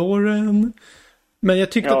älskar loren. Men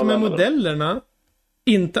jag tyckte att de här modellerna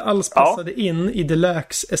inte alls passade in i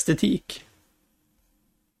Deluxe estetik.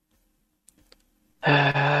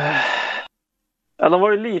 Ja, de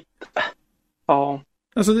var ju lite... Ja.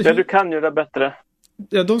 Alltså du kan ju det bättre.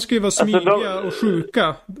 Ja, de ska ju vara smyga och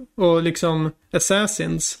sjuka. Och liksom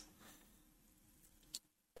assassins.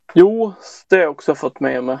 Jo, det har jag också fått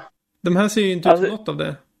med mig. De här ser ju inte ut som något av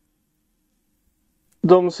det.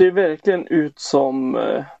 De ser verkligen ut som...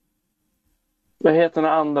 vad heter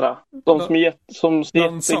den andra? De som ser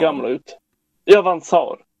jättegamla ut. Ja,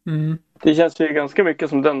 Vansar. Det känns ju ganska mycket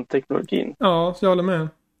som den teknologin. Ja, så jag håller med.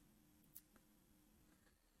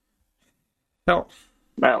 Ja.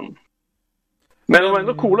 Men... Men de var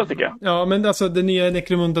ändå coola tycker jag. Ja, men alltså det nya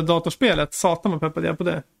Necromunda-datorspelet, satan vad peppade jag på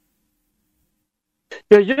det.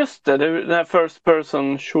 Ja, just det. Den här first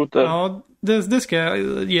person shooter. Ja, det ska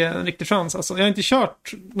jag ge en riktig chans. Alltså, jag har inte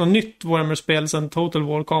kört något nytt Warhammer-spel sedan Total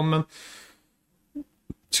War kom, men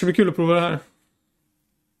det ska bli kul att prova det här.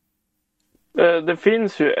 Det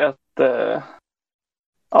finns ju ett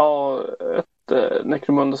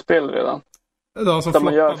Necromunda-spel redan. Ja, som där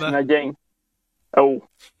man gör floppade. sina gäng. Oh.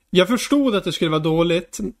 Jag förstod att det skulle vara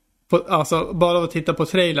dåligt alltså bara av att titta på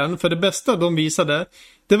trailern. För det bästa de visade,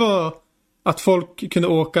 det var att folk kunde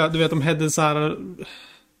åka, du vet, de hade så här,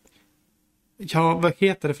 ja, vad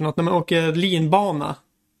heter det för något? När man åker linbana.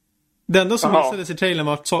 Det enda som visades i trailern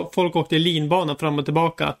var att folk åkte linbana fram och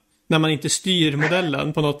tillbaka när man inte styr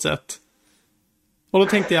modellen på något sätt. Och då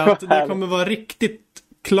tänkte jag att det kommer vara riktigt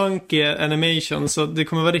clunky animation, så det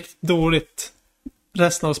kommer vara riktigt dåligt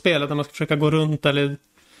resten av spelet när man ska försöka gå runt eller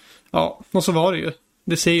ja, och så var det ju.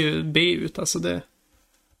 Det ser ju B ut, alltså det.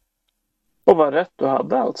 Och vad rätt du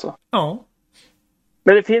hade alltså. Ja.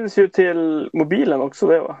 Men det finns ju till mobilen också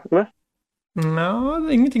det, va? Eller? Ja, det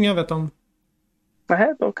är ingenting jag vet om.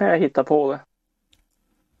 Nej, då kan jag hitta på det.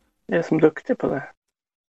 Jag är som duktig på det.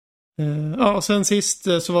 Ja, och sen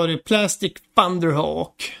sist så var det Plastic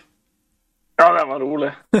Thunderhawk. Ja, den var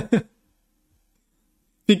rolig.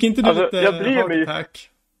 Fick inte du alltså, lite jag bryr mig attack?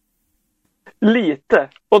 Lite.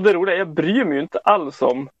 Och det roliga, jag bryr mig ju inte alls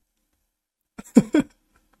om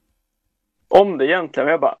det egentligen.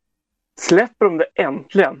 Men jag bara, släpper de det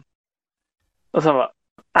äntligen? Och så bara,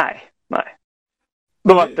 nej.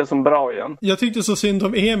 Då var det som bra igen. Jag tyckte så synd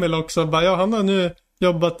om Emil också. Bara, ja, han har nu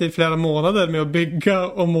jobbat i flera månader med att bygga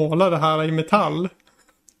och måla det här i metall.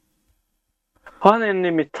 Har han en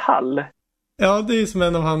i metall? Ja, det är som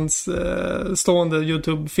en av hans stående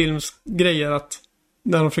YouTube-filmsgrejer, att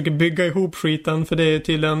när de försöker bygga ihop skiten, för det är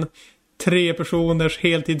tydligen 3 personers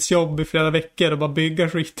heltidsjobb i flera veckor och bara bygga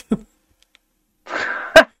skiten.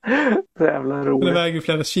 Så jävla roligt. Det väger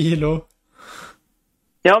flera kilo.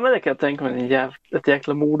 Ja, men det kan jag tänka mig, ett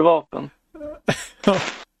jäkla mordvapen. Ja.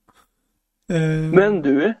 Men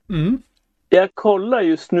du, jag kollar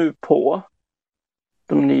just nu på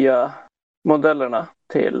de nya modellerna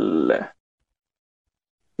till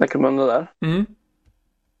Necromunda där.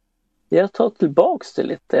 Jag tar tillbaks det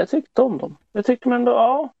lite. Jag tyckte om dem. Jag tyckte men ändå,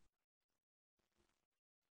 ja.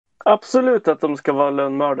 Absolut att de ska vara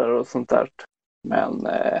lönnmördare och sånt där. Men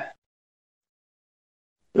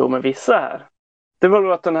men vissa här. Det var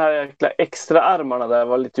nog att den här jäkla extra armarna där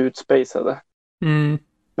var lite utspacade.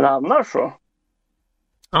 Men annars så.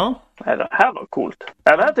 Ja. Det här var coolt.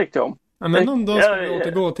 Ja, det här tyckte jag om. Ja, men någon dag ska vi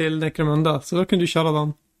återgå till Necromunda, så då kan du köra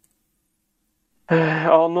den.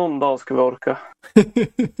 Ja, någon dag ska vi orka.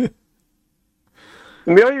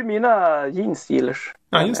 Men jag har ju mina jeans-dealers.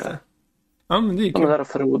 Ja, just det. Ja, men det är kul. De är där och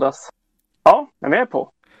frodas. Ja, jag är med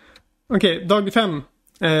på. Okej, dag 5.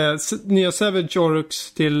 Nya Savage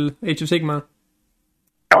Oryx till Age of Sigmar.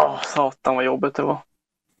 Ja, satan vad jobbigt det var.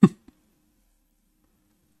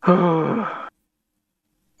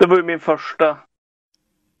 Det var ju min första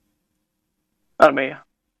armé.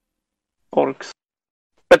 Orks.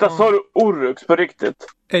 Sa du Oryx på riktigt?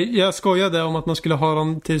 Jag skojade om att man skulle ha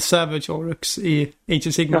dem till Savage Oryx i Age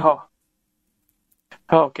of Sigmar. Jaha.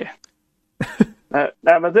 Ja, okej. Nej,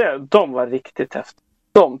 men de var riktigt häftigt.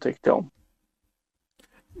 De tyckte jag om.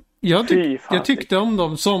 Jag tyckte om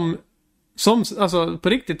dem som alltså på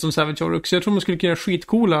riktigt som Savage Oryx. Jag tror man skulle kunna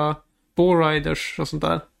skitcoola Boar Riders och sånt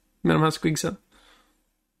där med de här squigsen.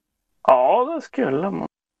 Ja, det skulle man.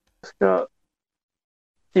 Jag ska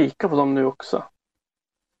kika på dem nu också.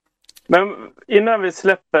 Men innan vi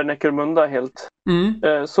släpper Necromunda helt,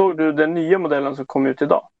 såg du den nya modellen som kom ut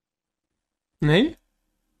idag? Nej.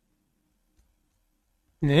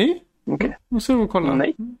 Okej. Måste du kolla?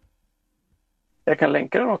 Nej. Jag kan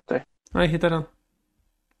länka den åt dig. Nej, hittar den.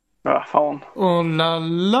 Ja, fan. Åh la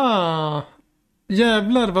la.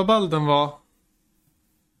 Jävlar vad ball den var.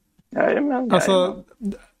 Jajamän. Alltså,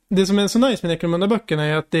 det som är så nice med Necromunda-böckerna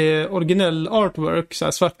är att det är originell artwork, så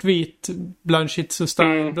här svartvit,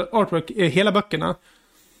 blanchitsu-style artwork i hela böckerna.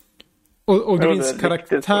 Och det finns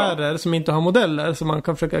karaktärer som inte har modeller som man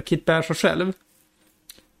kan försöka kitbärsa själv.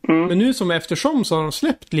 Men nu som eftersom så har de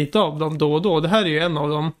släppt lite av dem då och då. Det här är ju en av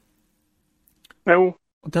dem. Jo.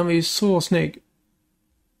 Och den var ju så snygg.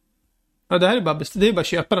 Ja, det här är bara att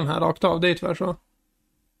köpa den här rakt av. Det är tyvärr så.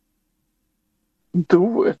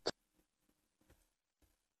 Do it.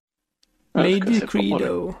 Lady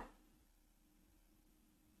Credo.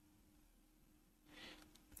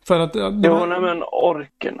 För att... Jo, men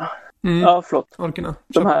orkerna. Ja, förlåt. Orkerna.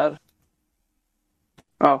 De här.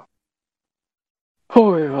 Ja.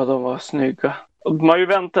 Oj, vad de var snygga. De har ju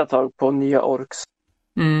väntat ett tag på nya orks.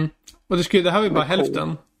 Och det här var ju bara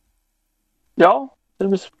hälften. Ja, det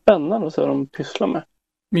blir spännande att se vad de pysslar med.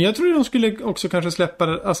 Men jag tror de skulle också kanske släppa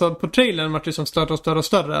det, alltså på trailern var det som större och större och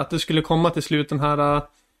större, att det skulle komma till slut den här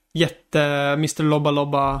jätte Mr. Lobba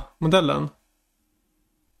Lobba modellen.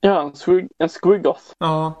 Ja, en Squiggoth.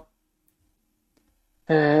 Ja.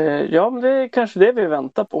 Ja, men det är kanske det vi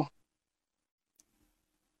väntar på.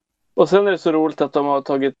 Och sen är det så roligt att de har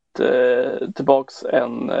tagit tillbaks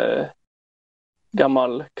en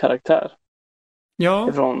gammal karaktär.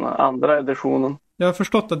 Ja. Från andra editionen. Jag har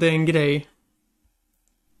förstått att det är en grej.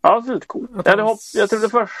 Ja, det är lite coolt. Jag trodde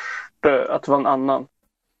först att det var en annan.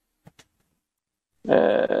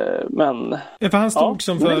 Men... Ja, för han stod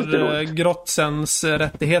som för Grotsens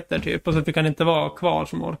rättigheter typ. Och så fick han inte vara kvar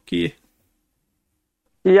som ork i...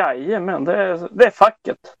 Jajamän, det är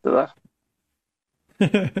facket det där.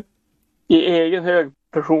 I egen hög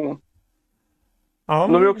person. Ja,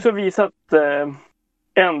 de har också visat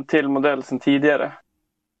en till modell sedan tidigare.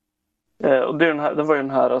 Och det var ju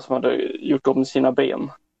den här som hade gjort om sina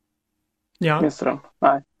ben. Ja. Minns du den?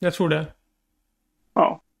 Nej. Jag tror det.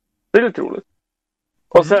 Ja. Det är lite roligt.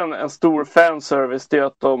 Och sen en stor fanservice, det är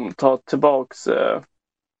att de tar tillbaks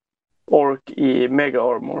ork i Mega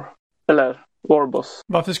Armor. Eller Warboss.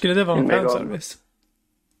 Varför skulle det vara en fanservice?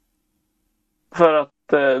 För att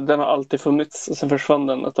den har alltid funnits och sen försvann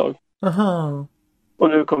den ett tag. Aha. Och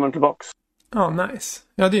nu kommer den tillbaks. Ja, nice.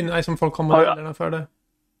 Ja, det är nice om folk kommer modellerna för det.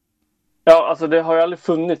 Ja, alltså det har ju aldrig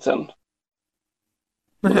funnits en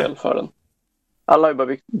modell för den. Alla har ju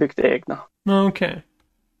bara byggt egna. Okej.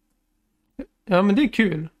 Ja, men det är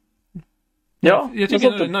kul. Ja, jag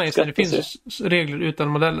tycker det är nice när det finns regler utan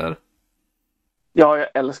modeller. Ja, jag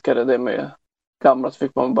älskade det med gamla, så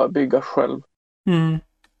fick man bara bygga själv.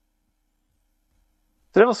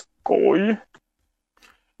 Så det var skoj.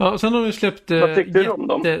 Ja, sen har vi släppt... Vad tyckte du om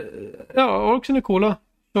dem? Ja, orksen är coola.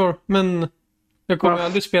 Sure. Men jag kommer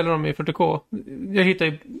aldrig spela dem i 40K. Jag hittar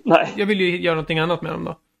ju... Nej. Jag vill ju göra någonting annat med dem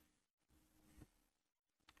då.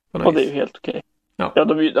 Och det är ju helt okej. Ja,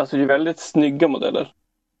 de är ju väldigt snygga modeller.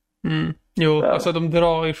 Jo, alltså de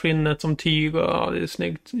drar i skinnet som tyg och ja, det är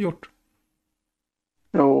snyggt gjort.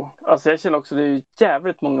 Jo, alltså jag känner också att det är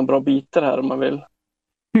jävligt många bra bitar här om man vill.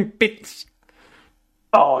 Bits!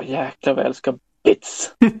 Ja, jäklar vad jag älskar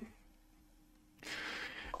bits.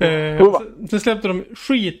 Sen släppte de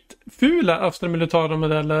skitfula Astra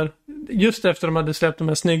Militaro-modeller just efter de hade släppt de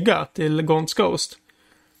här snygga till Gaunt's Ghost.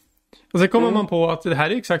 Och sen kommer man på att det här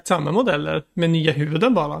är exakt samma modeller med nya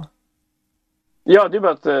huvuden bara. Ja, det är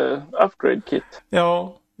bara ett upgrade kit.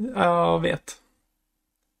 Ja, jag vet.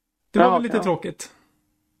 Det var väl lite tråkigt.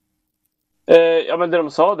 Ja, men det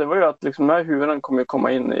de sa, det var ju att liksom, de här huvuden kommer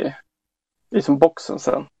komma in i som boxen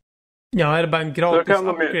sen. Ja, är det bara en gratis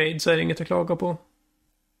upgrade så är det inget att klaga på.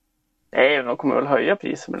 Nej, de kommer väl höja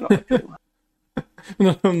priset med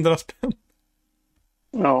några 100 spänn.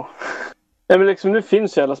 Ja. Nej, men liksom nu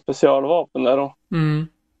finns ju alla specialvapen där då.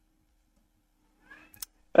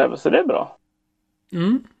 Så det är bra.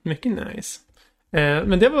 Mycket nice.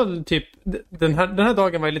 Men det var typ den här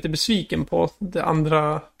dagen var jag lite besviken på det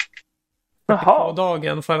andra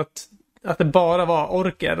dagen för att det bara var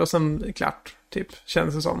orker och sen klart typ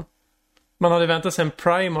känns det som. Man hade väntat sig en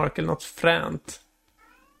Primark eller något fränt.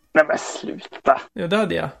 Nej men sluta. Ja, det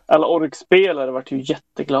hade jag. Alla orkspelare vart ju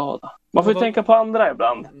jätteglada. Man får ju tänka på andra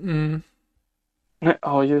ibland.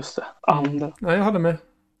 Ja, just det. Andra. Ja, jag hade med.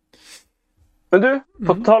 Men du,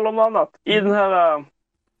 på tal om annat. I den här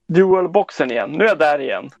dual-boxen igen. Nu är jag där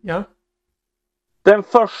igen. Ja. Den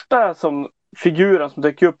första figuren som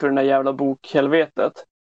dök upp i den här jävla bokhelvetet.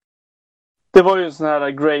 Det var ju en sån här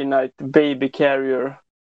Grey Knight Baby Carrier.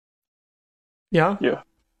 Ja.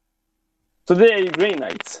 Så det är ju Grey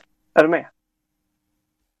Knights. Är du med?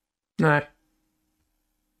 Nej.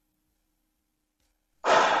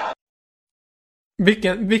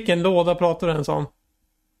 Vilken låda pratar du ens om?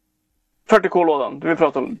 40K-lådan. Vi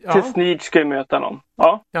pratar om. Till Sneed ska ju möta någon.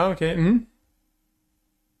 Ja. Ja, okej.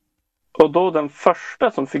 Och då den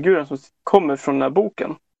första figuren som kommer från den här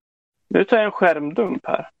boken. Nu tar jag en skärmdump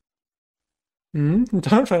här.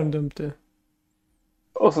 Ta en skärmdump du.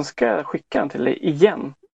 Och så ska jag skicka den till dig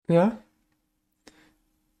igen. Ja.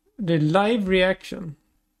 Det är live reaction.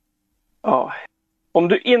 Ja. Om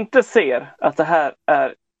du inte ser att det här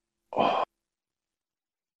är...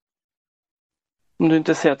 Om du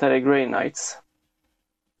inte ser att det här är Grey Knights.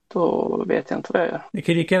 Då vet jag inte vad jag gör. Det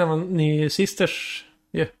kan lika gärna vara ni sisters.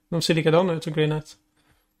 Ja, de ser likadana ut som Grey Knights.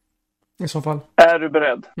 I så fall. Är du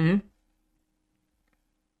beredd?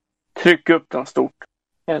 Tryck upp den stort.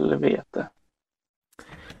 Helvete.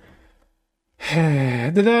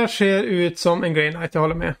 Det där ser ut som en Grey Knight, jag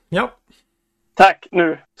håller med. Ja. Tack,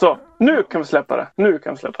 nu. Så, nu kan vi släppa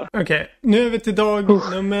det. Okej, nu är vi till dag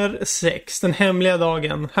nummer 6. Den hemliga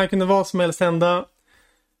dagen. Här kunde vad som helst hända.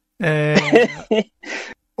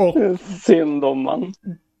 Och synd om man.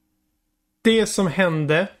 Det som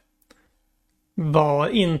hände var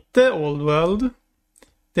inte Old World.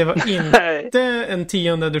 Det var inte en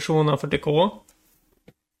 10:e edition av 40K.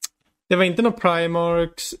 Det var inte någon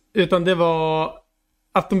Primarchs, utan det var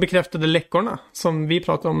att de bekräftade läckorna som vi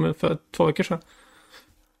pratade om för 2 veckor sedan.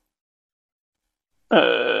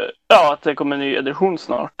 Ja, att det kommer en ny edition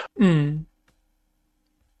snart.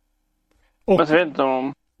 Och men så vet inte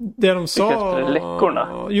om det de sa bekräftade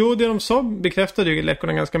läckorna. Jo, det de sa bekräftade ju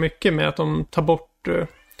läckorna ganska mycket med att de tar bort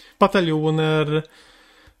bataljoner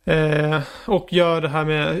och gör det här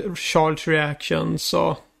med charge reactions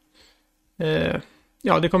och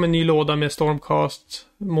ja, det kommer en ny låda med Stormcast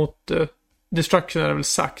mot Destruction är det väl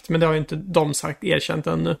sagt, men det har ju inte de sagt erkänt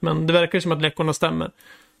ännu, men det verkar som att läckorna stämmer.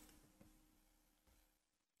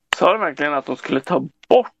 Sa de verkligen att de skulle ta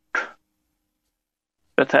bort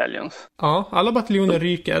battalions? Ja, alla bataljoner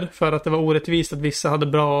ryker för att det var orättvist att vissa hade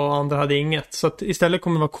bra och andra hade inget. Så att istället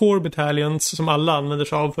kommer det vara core battalions som alla använder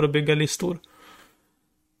sig av för att bygga listor.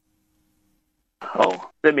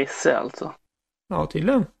 Ja, det missade jag alltså. Ja,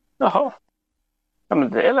 tydligen. Jaha. Ja,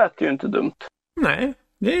 men det lät ju inte dumt. Nej,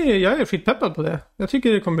 jag är skitpeppad på det. Jag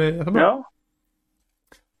tycker det kommer bli jättebra. Ja,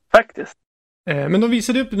 faktiskt. Men de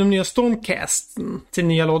visade upp de nya Stormcasten till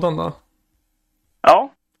nya lådan då.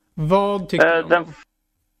 Ja. Vad tycker du om?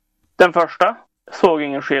 Den första såg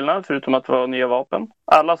ingen skillnad förutom att det var nya vapen.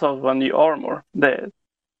 Alla sa att det var ny armor. Det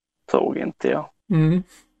såg inte jag.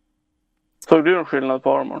 Såg du en skillnad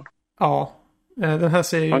på armorn? Ja. Den här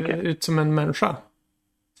ser ju ut som en människa.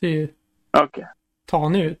 Ser ju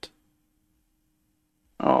tanig ut.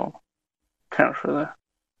 Ja, kanske det.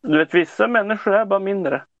 Du vet, vissa människor är bara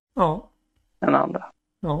mindre. Ja. Än andra.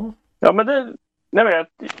 Ja. Ja, men det... Nej,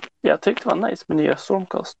 jag tyckte det var nice med nya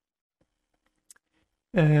Stormcast.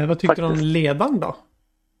 Vad tyckte du om ledaren då?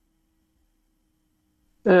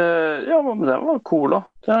 Ja, men den var cool då.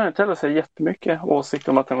 Den har inte heller så jättemycket åsikt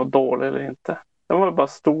om att den var dålig eller inte. Den var bara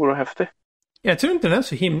stor och häftig. Jag tror inte den är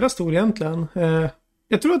så himla stor egentligen.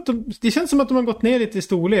 Jag tror att det känns som att de har gått ner lite i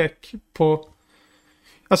storlek på...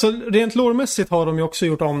 Alltså rent lårmässigt har de ju också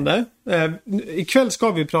gjort om det. Ikväll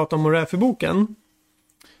ska vi prata om Morathi-boken.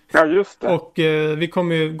 Ja, just det. Och vi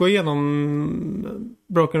kommer ju gå igenom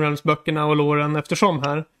Broken Realms-böckerna och låren eftersom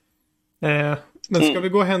här. Men ska vi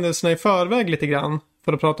gå händelserna i förväg lite grann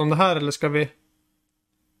för att prata om det här, eller ska vi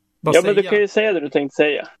bara säga? Men du kan ju säga det du tänkte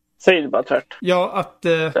säga. Säg det bara tvärt. Ja, att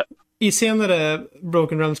i senare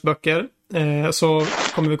Broken Realms-böcker så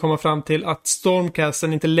kommer vi komma fram till att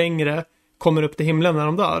Stormcasten inte längre kommer upp till himlen när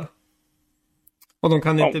de dör. Och de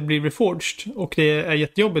kan inte bli reforged. Och det är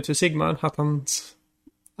jättejobbigt för Sigmar att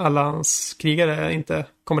alla hans krigare inte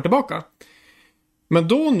kommer tillbaka. Men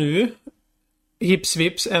då nu, hips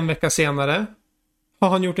vips, en vecka senare, har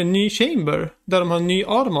han gjort en ny chamber där de har en ny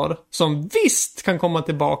armor som visst kan komma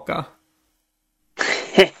tillbaka.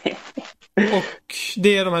 Och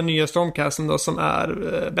det är de här nya Stormcasten då som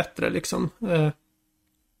är bättre liksom.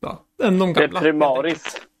 Än de gamla. Det är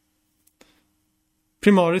primaris.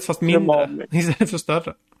 Primaris fast mindre istället för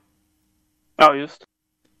större. Ja, just.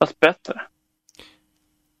 Fast bättre.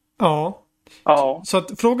 Ja. Så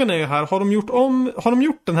att frågan är ju här, har de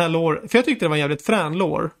gjort den här lore? För jag tyckte det var en jävligt frän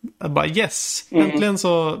lore. Jag bara yes, äntligen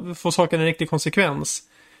så får saken en riktig konsekvens.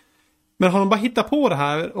 Men har de bara hittat på det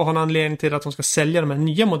här och har en anledning till att de ska sälja de här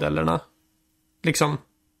nya modellerna? Liksom,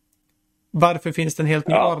 varför finns det en helt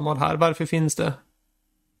ny armor här? Varför finns det?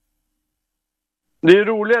 Det är ju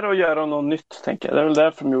roligare att göra något nytt, tänker jag. Det är väl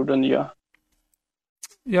därför de gjorde nya.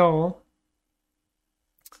 Ja.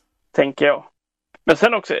 Tänker jag. Men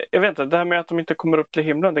sen också, jag vet inte, det här med att de inte kommer upp till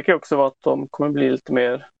himlen, det kan ju också vara att de kommer bli lite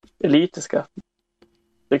mer elitiska.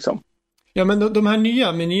 Liksom. Ja, men de här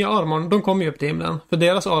nya med nya armor, de kommer ju upp till himlen. För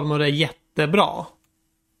deras armor är jättebra.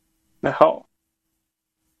 Jaha.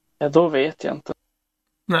 Ja, då vet jag inte.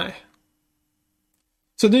 Nej.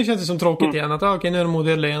 Så det känns som tråkigt igen. Att okej, nu är de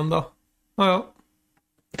modeller igen då. Ja.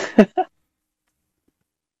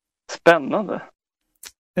 Spännande.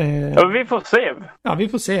 Ja, vi får se. Ja, vi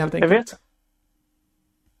får se helt enkelt. Jag vet.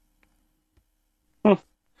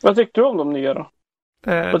 Vad tyckte du om de nya då?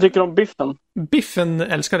 Vad tycker du om Biffen? Biffen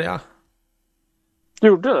älskade jag. Du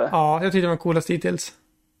gjorde det? Ja, jag tyckte det var coolast hittills.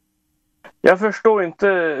 Jag förstår inte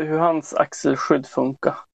hur hans axelskydd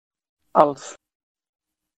funkar. Alls.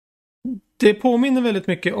 Det påminner väldigt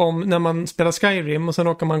mycket om när man spelar Skyrim och sen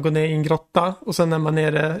råkar man gå ner i en grotta och sen när man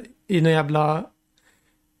är i någon jävla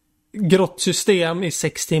grottsystem i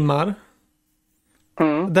 6 timmar.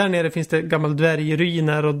 Där nere finns det gamla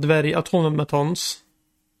dvärgruiner och dvärgatomatons.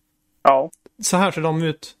 Ja. Så här ser de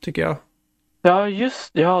ut, tycker jag. Ja,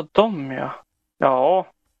 Ja.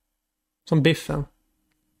 Som biffen.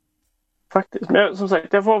 Faktiskt. Men som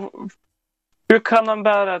sagt, hur kan han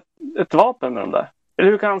bära ett vapen med dem där?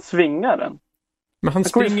 Eller hur kan han svinga den? Men han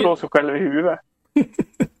kommer slå sig själv i huvudet.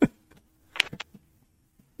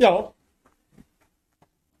 Ja.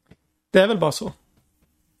 Det är väl bara så.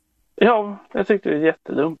 Ja, jag tyckte det är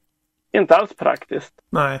jättedumt. Inte alls praktiskt.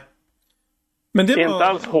 Nej. Men det inte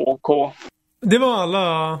alls HK. Det var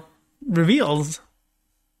alla reveals.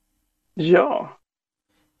 Ja.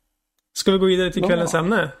 Ska vi gå vidare till kvällens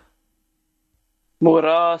ämne?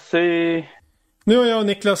 Morathi. Nu har jag och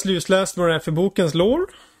Niklas lusläst vad det är för bokens lore.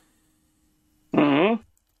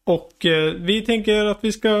 Och vi tänker att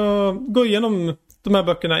vi ska gå igenom de här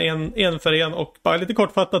böckerna en för en och bara lite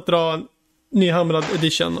kortfattat dra en Nyhammrad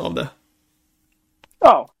edition av det.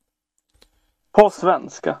 Ja. På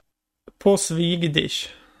svenska. På Swedish.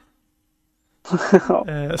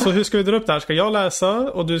 Så hur ska vi dra upp det här? Ska jag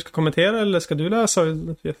läsa och du ska kommentera eller ska du läsa?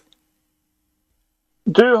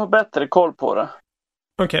 Du har bättre koll på det.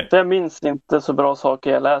 Okej. Jag minns inte så bra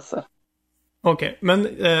saker jag läser. Okej, men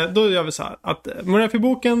då gör vi så här att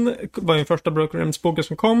Morathi-boken var den första Broken-Realms-boken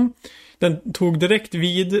som kom. Den tog direkt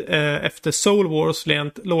vid efter Soul Wars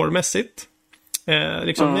rent lore-mässigt.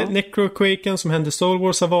 Necroquaken som hände Soul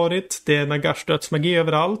Wars har varit. Det är Nagash dödsmagi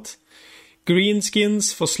överallt.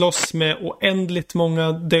 Greenskins får slåss med oändligt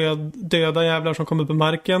många döda jävlar som kommer på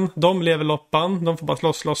marken. De lever loppan. De får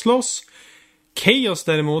bara slåss. Chaos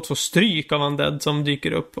däremot får stryk av undead som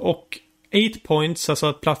dyker upp. Och 8 points, alltså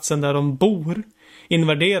att platsen där de bor,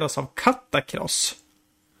 invaderas av Katakross.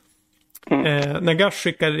 Nagash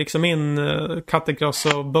skickar liksom in Katakross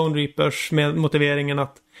och Bone Reapers med motiveringen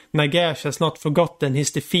att Nagash has not forgotten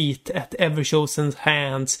his defeat at Everchosen's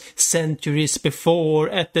hands centuries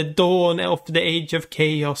before at the dawn of the age of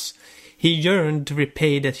chaos. He yearned to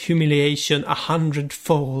repay that humiliation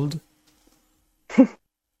 100-fold.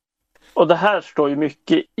 Och det här står ju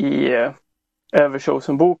mycket i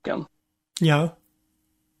Everchosen-boken. Ja.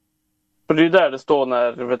 Och det är ju där det står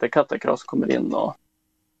när Katakross kommer in och...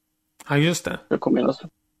 Ja, just det. Jag kommer in och så.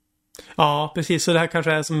 Ja, precis. Så det här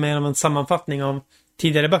kanske är som mer av en sammanfattning av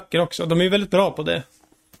tidigare böcker också. De är ju väldigt bra på det.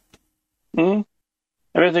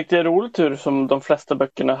 Jag tycker det är roligt hur som de flesta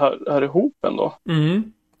böckerna hör ihop ändå.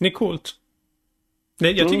 Det är coolt.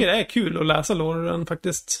 Jag tycker det är kul att läsa loren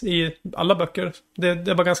faktiskt i alla böcker.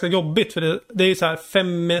 Det var ganska jobbigt för det är ju så här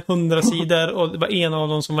 500 sidor och det var en av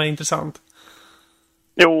dem som var intressant.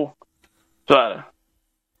 Jo, så är det.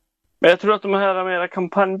 Men jag tror att de här mera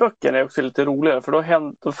kampanjböckerna är också lite roligare för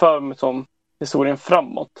då för mig som historien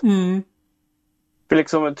framåt. För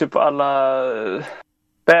liksom typ alla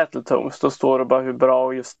Battletomes då står det bara hur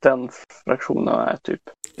bra just den fraktionen är typ.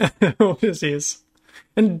 Ja, precis.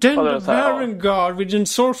 And then the Varangard with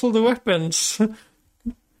ensorcelled weapons.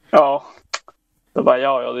 Ja. Då bara,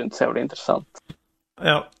 ja, det är inte så jävla intressant.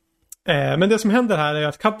 Ja. Men det som händer här är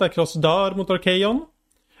att Katakross dör mot Arkeon.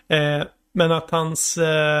 Men att hans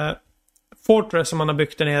fortress som han har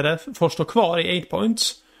byggt där nere får stå kvar i 8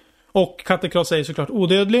 points. Och Katakross är ju såklart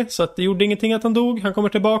odödlig, så att det gjorde ingenting att han dog. Han kommer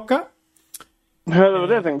tillbaka. Ja, det var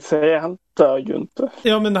det jag tänkte säga. Han dör ju inte.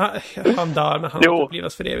 Ja, men han dör, men han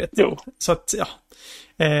upplivas för evigt. Jo. Så att, ja.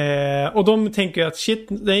 Och de tänker att shit,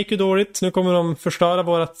 det gick ju dåligt. Nu kommer de förstöra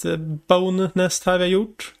vårat bone nest här vi har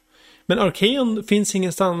gjort. Men Arkeon finns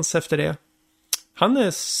ingenstans efter det. Han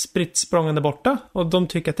är spritt språngande borta. Och de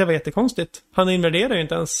tycker att det var jättekonstigt. Han invaderar ju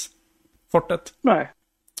inte ens fortet. Nej.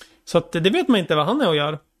 Så att det vet man inte vad han är och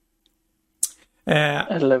gör.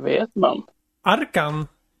 Eller vet man? Arkan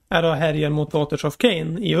är då härjar mot Waters of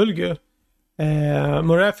Cain i Ulgu.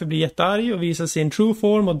 Morathi blir jättearg och visar sin true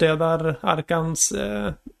form och dödar Arkans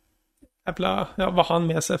vad han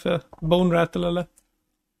med sig för bone rattle eller?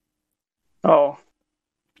 Ja.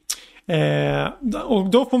 Och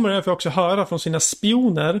då får Morathi också höra från sina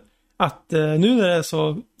spioner att nu när det är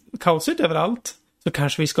så kaosigt överallt så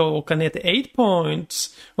kanske vi ska åka ner till 8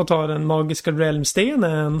 points och ta den magiska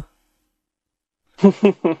realmstenen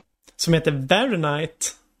som heter Varanite.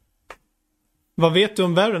 Vad vet du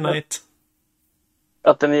om Varanite?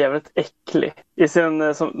 Att den är jävligt äcklig. I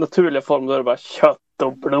sin som naturliga form då är det bara kött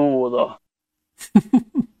och blod och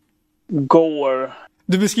gore.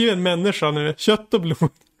 Du beskriver en människa nu. Kött och blod.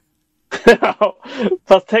 Ja,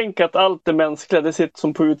 fast tänk att allt det mänskliga det sitter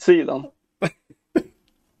som på utsidan.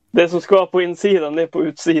 Det som ska vara på insidan det är på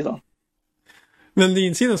utsidan. Men det är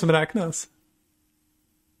insidan som räknas.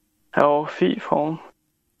 Ja, fy fan.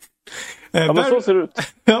 Ja, men så ser det ut.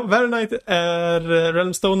 Ja, Varanite är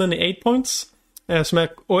realmstonen i 8 points.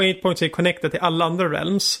 Och 8 points är connected till alla andra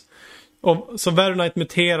realms. Och, så Varanite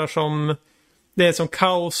muterar som... Det är som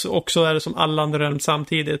kaos och så är det som alla andra realms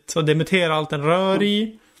samtidigt. Så det muterar allt den rör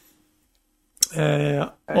i.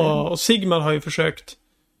 Och Sigmar har ju försökt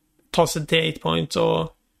ta sig till 8 points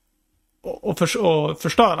och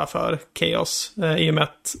förstöra för Chaos. I och med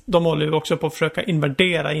att de håller ju också på att försöka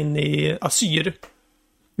invadera in i Asyr.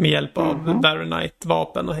 Med hjälp av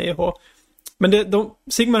Varanite-vapen och hej och hå. Men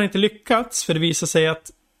Sigmar har inte lyckats, för det visar sig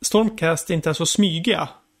att Stormcast inte är så smygiga.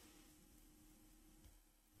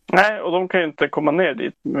 Nej, och de kan ju inte komma ner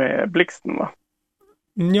dit med blixten, va?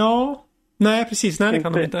 Ja, nej precis, nej det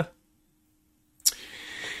kan de inte.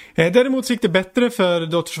 Däremot gick det bättre för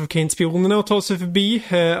Daughters of Khaine-spionerna att ta sig förbi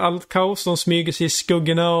allt kaos. De smyger sig i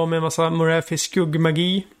skuggorna och med en massa Morathi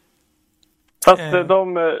skuggmagi. Fast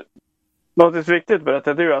något viktigt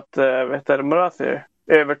berättade ju att Morathi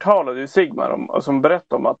övertalade ju Sigmar som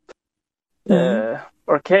berättade om att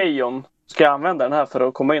Archaeon ska använda den här för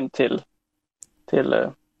att komma in till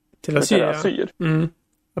Asyr.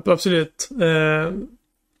 Absolut.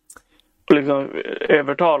 Och liksom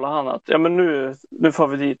övertala han att ja, men nu får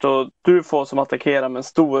vi dit och du får som attackera med en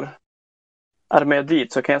stor armé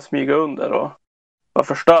dit, så kan jag smyga under och bara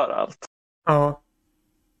förstöra allt. Ja.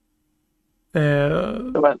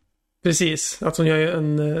 Precis. Att hon gör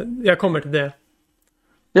jag kommer till det.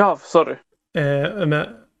 Ja, sorry. Men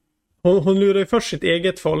hon lurar ju först sitt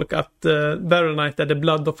eget folk att Varanite är the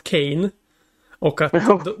blood of Khaine. Och att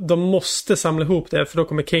de måste samla ihop det, för då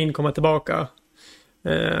kommer Khaine komma tillbaka.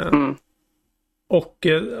 Och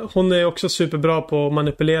hon är också superbra på att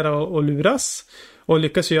manipulera och luras. Och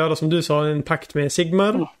lyckas göra, som du sa, en pakt med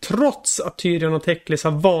Sigmar. Trots att Tyrion och Teclis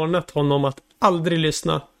har varnat honom att aldrig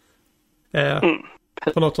lyssna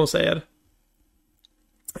på något hon säger.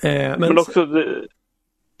 Men också,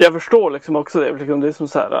 jag förstår liksom också det. Liksom, det är som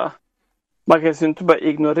så här, man kan ju inte bara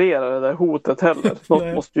ignorera det där hotet heller.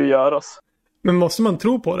 Något måste ju göras. Men måste man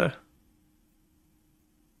tro på det?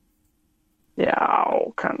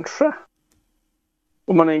 Ja, kanske.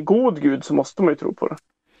 Om man är en god gud så måste man ju tro på det.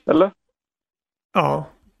 Eller? Ja.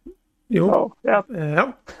 Jo. Ja.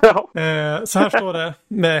 Så här står det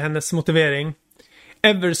med hennes motivering.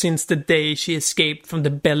 Ever since the day she escaped from the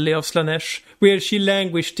belly of Slanesh, where she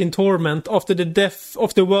languished in torment after the death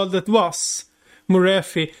of the world that was,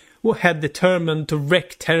 Morathi had determined to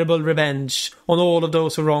wreak terrible revenge on all of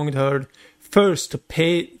those who wronged her. First to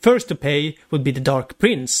pay would be the Dark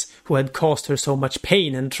Prince, who had caused her so much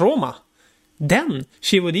pain and trauma. Then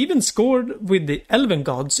she would even score with the elven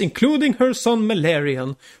gods, including her son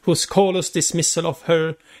Malarion, whose callous dismissal of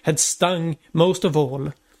her had stung most of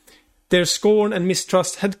all. Their scorn and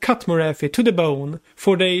mistrust had cut Morathi to the bone,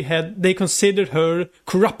 for they considered her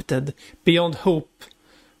corrupted beyond hope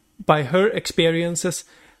by her experiences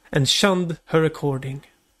and shunned her according.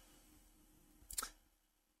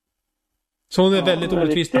 Så hon är väldigt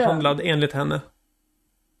orättvist behandlad enligt henne.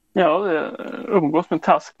 Ja, det umgås med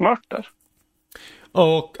taskmörter.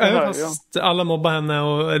 Och även fast alla mobbar henne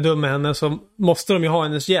och är dumma med henne, så måste de ju ha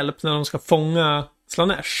hennes hjälp när de ska fånga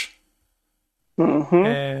Slanesh.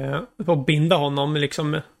 Och binda honom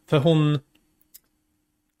liksom, för hon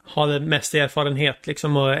har det mest erfarenhet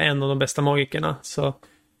liksom, och är en av de bästa magikerna. Så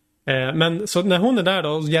när hon är där då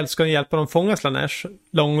och ska hjälpa dem fånga Slanesh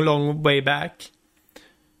long way back,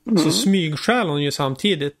 så smygstjäl hon ju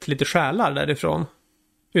samtidigt lite själar därifrån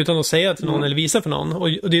utan att säga till någon eller visa för någon,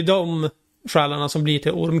 och det är de själarna som blir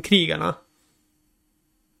till ormkrigarna.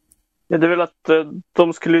 Ja, det är väl att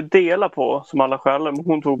de skulle dela på som alla själar, men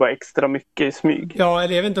hon tog bara extra mycket i smyg. Ja,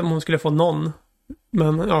 eller jag vet inte om hon skulle få någon,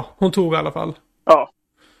 men ja, hon tog i alla fall. Ja,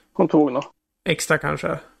 hon tog nog extra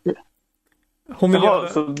kanske. Hon vill göra...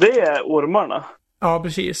 Så det är ormarna? Ja,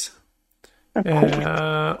 precis.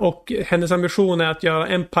 Och hennes ambition är att göra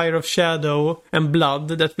Empire of Shadow and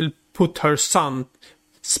Blood that will put her son's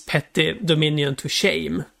petty dominion to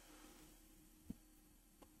shame.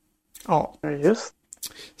 Ja, just.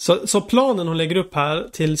 Så planen hon lägger upp här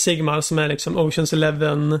till Sigmar, som är liksom Oceans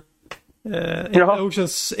 11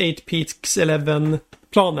 Oceans 8 Peaks 11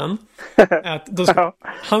 planen, är att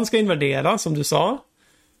han ska invadera, som du sa,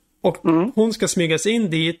 och hon ska smyga sig in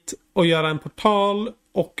dit och göra en portal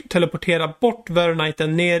och teleportera bort Varanite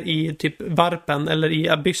ner i typ varpen eller i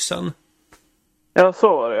abyssen. Ja, så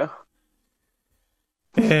var det.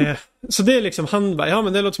 Så det är liksom, han bara, ja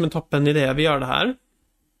men det låter som en toppen idé, vi gör det här.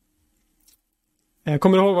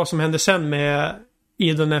 Kommer du ihåg vad som hände sen med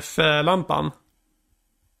Idonef-lampan?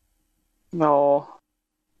 Ja,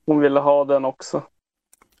 hon ville ha den också.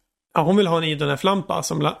 Ja, hon vill ha en Idonef-lampa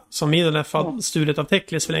som Idonef hade stulit av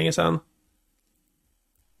Teclis för länge sedan.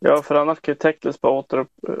 Ja, för annars kan ju Teclis bara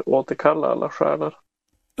återkalla alla själar.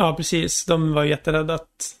 Ja, precis. De var jätterädda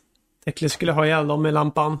att Teclis skulle ha ihjäl dem med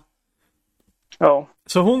lampan. Ja.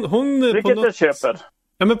 Så hon vilket jag köper.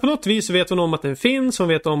 Ja, men på något vis så vet hon om att den finns. Hon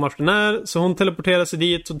vet om vart den är. Så hon teleporterar sig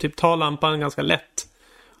dit och typ tar lampan ganska lätt.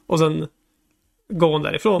 Och sen går hon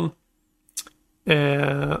därifrån.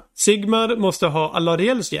 Sigmar måste ha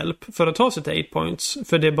Alariels hjälp för att ta sig till 8 points.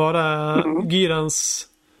 För det är bara Gyrans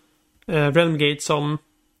Realmgate som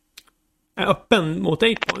är öppen mot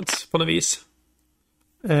 8 points på något vis.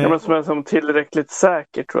 Ja, men som är som tillräckligt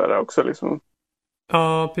säker tror jag också liksom.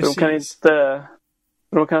 Ja, precis.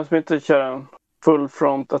 De kan inte köra en full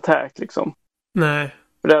front attack liksom. Nej.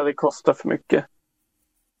 För det hade kostat för mycket.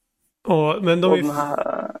 Men de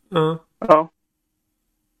är ja.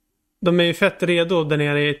 De är ju fett redo där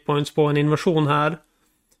nere i 8 points på en invasion här.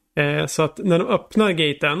 Så att när de öppnar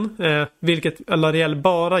gaten, vilket Alariel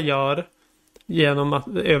bara gör genom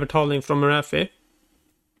övertalning från Morathi.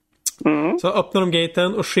 Så öppnar de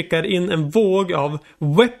gaten och skickar in en våg av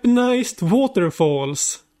weaponized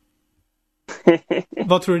waterfalls.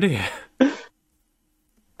 Vad tror du det är?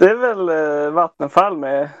 Det är väl vattenfall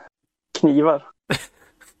med knivar.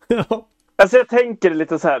 Ja. Alltså jag tänker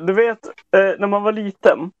lite så här. Du vet, när man var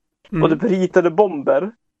liten och det ritade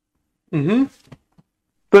bomber.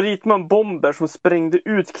 Då ritade man bomber som sprängde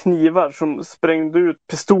ut knivar, som sprängde ut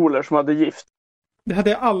pistoler som hade gift. Det hade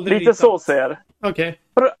jag aldrig lite ritat. Så säger. Okej.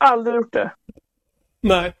 Har du aldrig gjort det?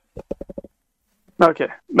 Nej.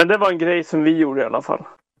 Okej. Men det var en grej som vi gjorde i alla fall.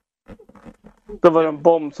 Då var det en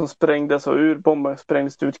bomb som sprängdes och ur bomben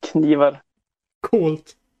sprängdes ut knivar.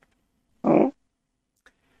 Coolt. Ja.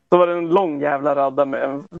 Då var det en lång jävla radda med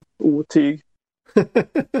en otyg.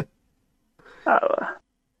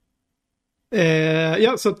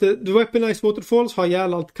 Ja, så att The Weaponized Waterfalls har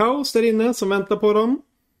ihjäl allt kaos där inne som väntar på dem.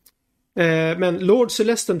 Men Lord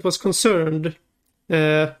Celestant was concerned.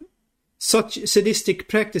 Such sadistic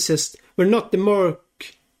practices were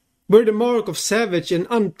the mark of savage and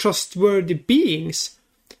untrustworthy beings.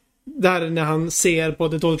 Där när han ser på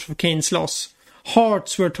The Daughters of Cain slåss.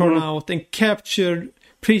 Hearts were torn out and captured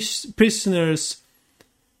prisoners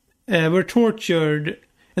were tortured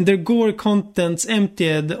and their gore contents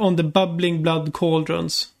emptied on the bubbling blood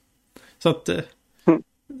cauldrons. Så att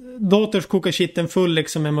Daughters kokar skiten full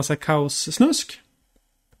liksom med en massa kaos-snusk.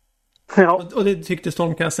 Ja. Och det tyckte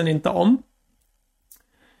Stormcasten inte om.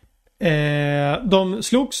 De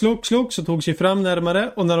slogs och tog sig fram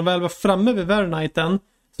närmare. Och när de väl var framme vid Vernighten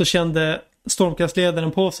så kände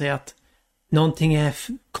Stormcast-ledaren på sig att någonting är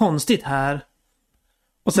konstigt här.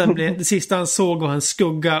 Och sen blev det sista han såg var en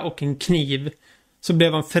skugga och en kniv. Så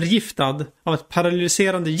blev han förgiftad av ett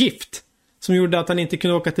paralyserande gift som gjorde att han inte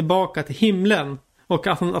kunde åka tillbaka till himlen och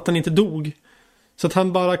att han inte dog. Så att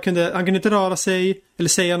han bara han kunde inte röra sig eller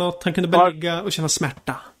säga något. Han kunde bara ligga och känna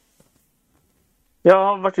smärta. Jag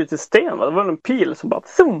har varit ute i sten. Det var en pil som bara...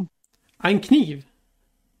 Zoom. En kniv.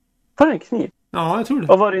 Var det en kniv? Ja, jag tror det.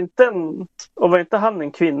 Och var inte han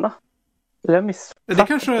en kvinna? Det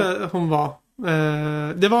kanske hon var.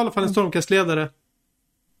 Det var i alla fall en stormkastledare.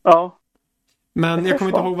 Ja. Men jag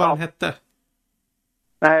kommer inte ihåg vad han hette.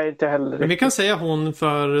 Nej, inte heller. Men vi kan säga hon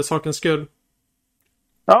för sakens skull.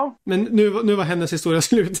 Ja. Men nu var hennes historia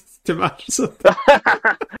slut, tyvärr. Så.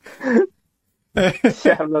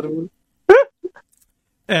 Jävla roligt.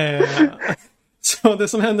 Så det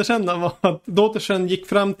som hände sen var att Daughtersen gick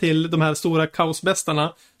fram till de här stora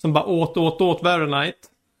kaosbästarna som bara åt Varanite.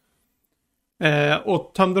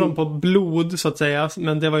 Och tömde dem på blod så att säga.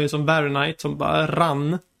 Men det var ju som Varanite som bara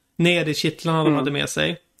rann ner i kittlarna de hade med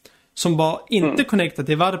sig. Som var inte connectad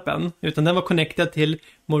till varpen, utan den var connectad till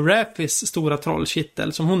Morathis stora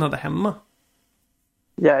trollkittel som hon hade hemma.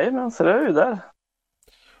 Jajamän, så det är ju där.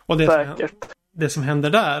 Och det som händer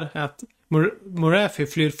där är att Morathi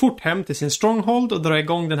flyr fort hem till sin stronghold och drar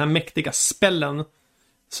igång den här mäktiga spellen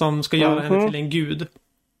som ska göra henne till en gud.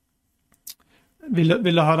 Vill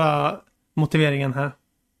du höra motiveringen här?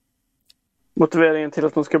 Motiveringen till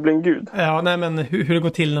att hon ska bli en gud? Ja, nej men hur det går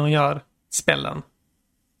till när hon gör spellen.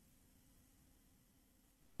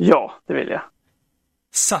 Ja, det vill jag.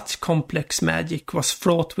 Such complex magic was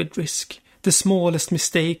fraught with risk. The smallest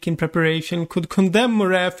mistake in preparation could condemn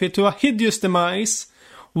Morathi to a hideous demise.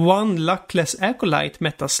 One luckless acolyte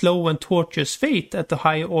met a slow and tortuous fate at the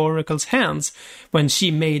High Oracle's hands when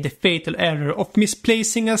she made the fatal error of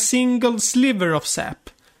misplacing a single sliver of sap,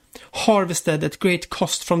 harvested at great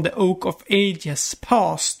cost from the oak of ages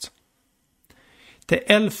past. The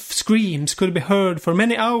elf screams could be heard for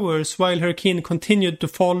many hours while her kin continued to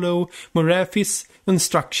follow Morathi's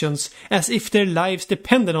instructions as if their lives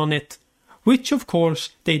depended on it, which of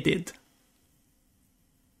course they did.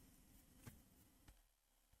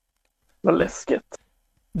 Vad läskigt.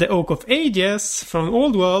 The Oak of Ages från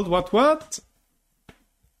Old World, what?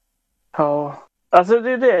 Ja, alltså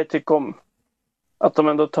det är det jag tycker om. Att de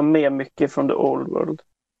ändå tar med mycket från The Old World.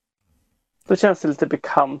 Då känns det lite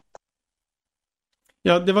bekant.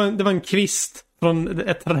 Ja, det var en kvist från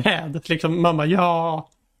ett träd. Liksom, mamma, ja.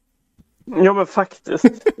 Ja, men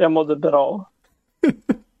faktiskt. Jag mådde bra.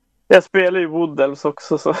 Jag spelar ju Wood Elves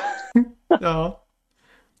också, så. Ja.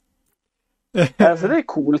 Alltså, det är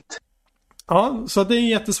coolt. Ja, så det är en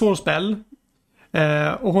jättesvår spel.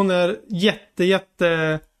 Och hon är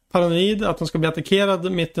jätte paranoid att hon ska bli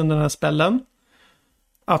attackerad mitt under den här spellen.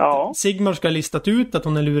 Att Sigmar ska ha listat ut att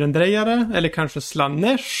hon är lurendrejare, eller kanske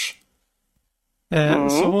Slanesh.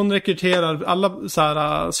 Så hon rekryterar alla så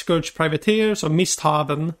här Scourge Privateers och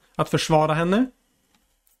Misthaven att försvara henne.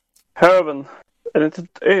 Höven. Är det inte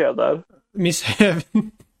ett ö där?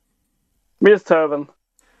 Misthaven.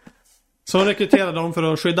 Så hon rekryterade dem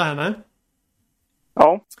för att skydda henne.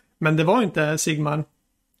 Ja. Men det var inte Sigmar.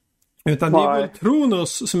 Utan det är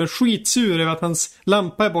Voltronus som är skitsur över att hans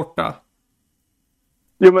lampa är borta.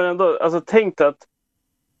 Jo, men ändå, alltså tänk att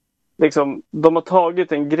liksom, de har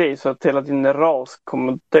tagit en grej så att hela din ras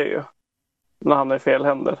kommer dö när han är i fel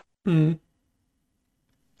händer. Mm.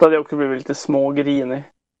 Då hade jag också blivit lite smågrinig.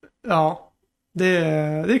 Ja, det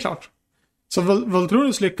är klart. Så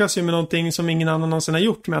Voltronus lyckas ju med någonting som ingen annan någonsin har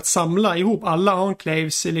gjort, med att samla ihop alla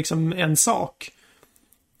enclaves i liksom en sak.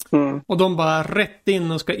 Mm. Och de bara rätt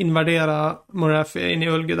in och ska invadera Morathi in i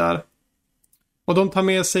Ulge där. Och de tar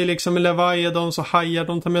med sig liksom Leviathan och hajar,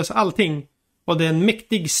 de tar med sig allting. Och det är en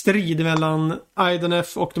mäktig strid mellan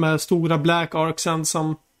Idonef och de här stora Black Arcsen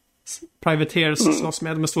som Privateers slåss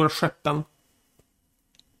med, de stora skeppen.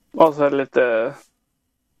 Och så är det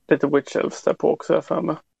lite Witch Elves där på också, jag för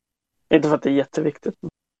mig. Inte för att det är jätteviktigt.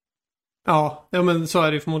 Ja, men så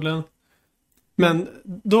är det ju förmodligen. Men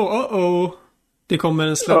då, det kommer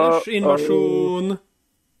en Slanesh-invasion.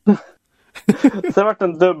 Så det har varit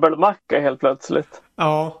en dubbelmacka helt plötsligt.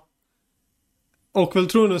 Ja. Och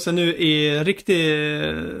Voltronus är nu i riktig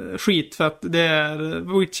skit för att det är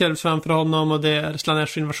Witch Elves framför honom och det är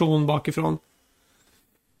Slanesh-invasion bakifrån.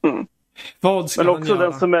 Mm. Vad ska men han också göra?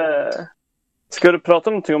 Den som är... Ska du prata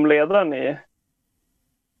någonting om ledaren i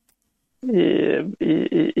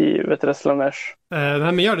vet du, Slanesh? Nej,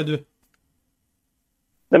 men gör det du.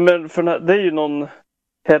 Nej, men för det är ju någon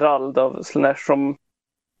herald av Slanesh som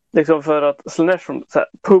liksom, för att Slanesh som så här,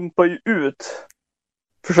 pumpar ju ut,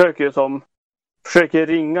 försöker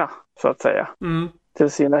ringa så att säga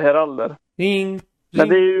till sina heralder. Ring. Men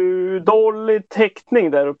det är ju dålig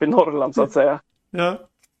täckning där uppe i Norrland så att säga. Ja.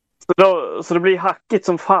 Så det blir hackigt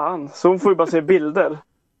som fan. Så hon får ju bara se bilder.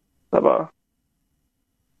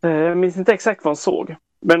 Jag minns inte exakt vad hon såg.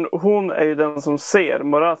 Men hon är ju den som ser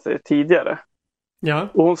Morathi tidigare. Ja.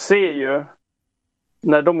 Och hon ser ju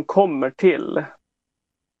när de kommer till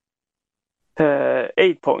 8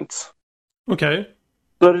 points. Okej.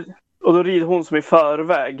 Och då rider hon som i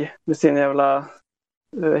förväg med sin jävla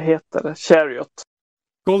chariot.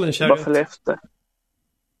 Golden Chariot. Bara följer efter.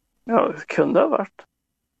 Ja, det kunde ha varit.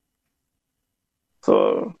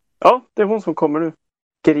 Så, ja, det är hon som kommer nu.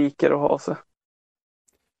 Skriker och har sig.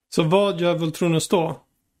 Så vad gör Voltronus då?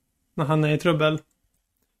 När han är i trubbel?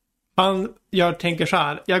 tänker så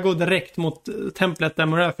här. Jag går direkt mot templet där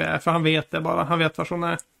Morathi är. För han vet det bara. Han vet var hon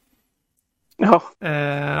är. Ja.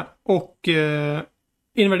 Och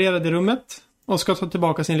invaderade rummet. Och ska ta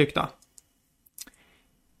tillbaka sin lykta.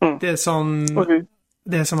 Mm. Det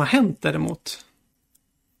som har hänt däremot.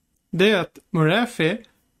 Det är att Morathi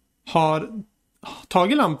har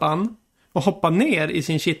tagit lampan och hoppat ner i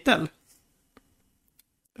sin kittel.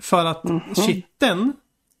 För att kitteln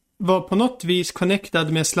var på något vis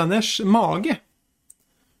connectad med Slanesh mage.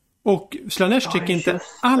 Och Slanesh tycker inte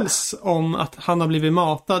alls om att han har blivit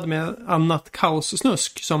matad med annat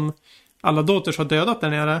kaossnusk som alla doters har dödat där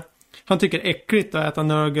nere. Han tycker äckligt att äta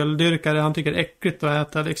nörgeldyrkare. Han tycker äckligt att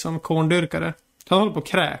äta liksom korndyrkare. Han håller på att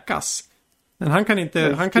kräkas. Men han kan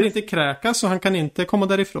inte kräkas och han kan inte komma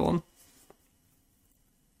därifrån.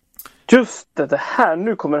 Just det här.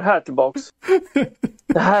 Nu kommer det här tillbaks.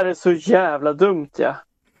 Det här är så jävla dumt, ja.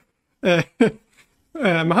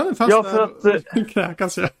 Men han är fast ja, för där och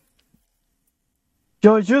kräkas, ja.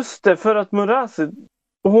 Ja, just det. För att Morathi,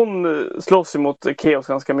 hon slåss emot Chaos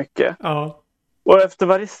ganska mycket. Ja. Och efter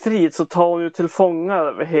varje strid så tar hon ju till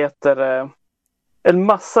fånga, en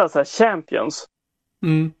massa så här champions.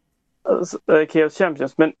 Chaos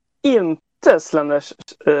champions. Men inte Slanesh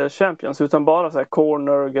champions, utan bara så här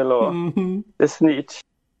Cornurgle och The Sneech.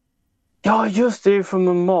 Ja, just det. Det är ju för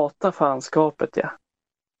att mata fanskapet, ja.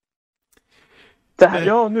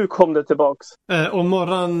 Ja, nu kom det tillbaks. Och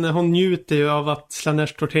Morran, hon njuter ju av att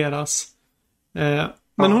Slanesh torteras.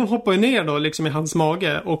 Men hon hoppar ju ner då liksom i hans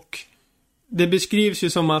mage. Och det beskrivs ju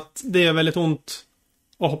som att det är väldigt ont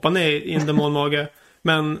att hoppa ner i en demonmage.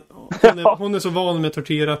 Men hon är så van med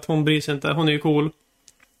tortyr att hon bryr sig inte. Hon är ju cool.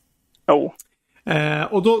 Jo.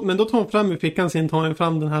 Men då tar hon fram i fickan sin, tar hon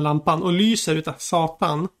fram den här lampan och lyser utav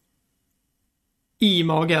satan i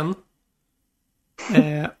magen.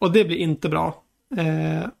 Och det blir inte bra.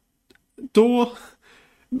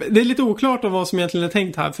 Det är lite oklart om vad som egentligen är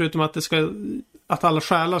tänkt här, förutom att alla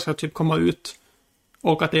själar ska typ komma ut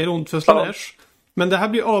och att det är ont för Slanesh. Men det här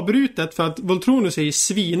blir avbrutet för att Voltronus är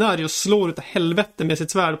svinarg och slår utav helvete med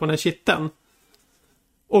sitt svärd på den här kitten.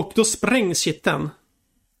 Och då sprängs kitten.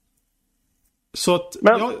 Så att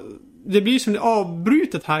det blir som det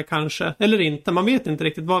avbrutet här kanske, eller inte. Man vet inte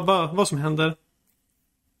riktigt vad som händer.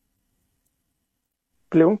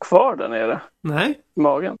 Blir hon kvar där nere? Nej. I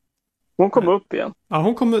magen? Hon kommer upp igen. Ja,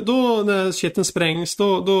 hon kommer, då när kitten sprängs,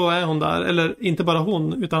 då är hon där. Eller inte bara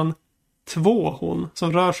hon, utan 2 hon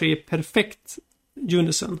som rör sig i perfekt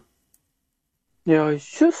unison. Ja,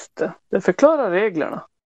 just det. Det förklarar reglerna.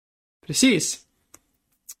 Precis.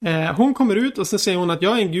 Hon kommer ut och så säger hon att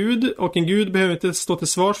jag är en gud och en gud behöver inte stå till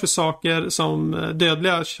svars för saker som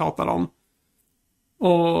dödliga tjatar om.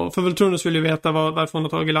 Och för Voltronus vill ju veta varför hon har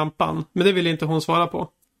tagit lampan. Men det vill inte hon svara på.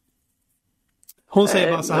 Hon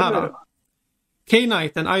säger bara så här.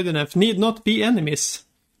 K-Knight and Idunef need not be enemies.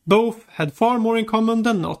 Both had far more in common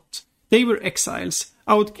than not. They were exiles,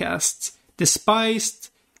 outcasts,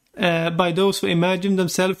 despised by those who imagined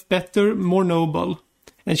themselves better, more noble.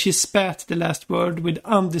 And she spat the last word with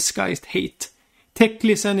undisguised hate.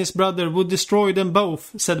 Teclis and his brother would destroy them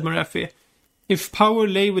both, said Morathi. If power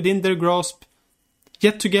lay within their grasp,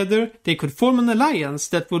 yet together they could form an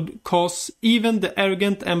alliance that would cause even the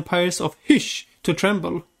arrogant empires of Hysh to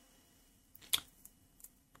tremble.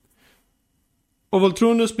 Och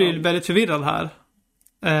Voltronus blir väldigt förvirrad här.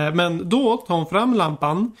 Men då tar hon fram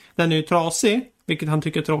lampan. Den är ju trasig, vilket han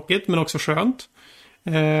tycker är tråkigt, men också skönt.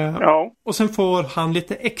 Och sen får han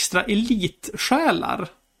lite extra elitsjälar.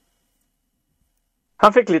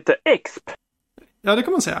 Han fick lite exp. Ja, det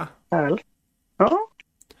kan man säga. Ja.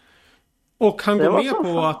 Och han går med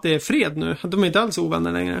på att det är fred nu. De är inte alls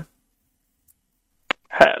ovänner längre.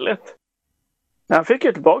 Härligt. Han fick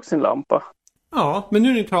ju tillbaka sin lampa. Ja, men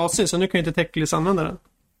nu är den trasig så nu kan ju inte Teclis använda den.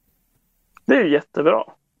 Det är ju jättebra.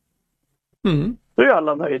 Mm. Då är ju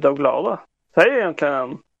alla nöjda och glada. Det här är egentligen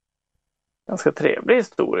en ganska trevlig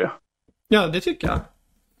historia. Ja, det tycker jag.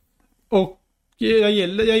 Och jag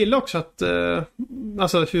gillar också att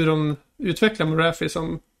alltså hur de utvecklar Morathi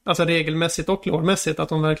som alltså regelmässigt och lårmässigt, att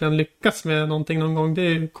de verkligen lyckas med någonting någon gång. Det är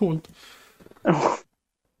ju coolt.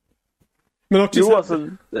 Men också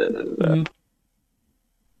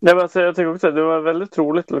jag tycker också att det var väldigt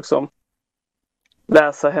roligt liksom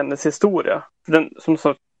läsa hennes historia. För den, som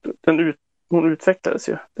sagt, hon utvecklades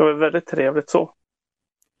ju. Det var väldigt trevligt så.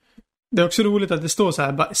 Det är också roligt att det står så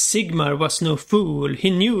här, Sigmar was no fool. He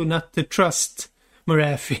knew not to trust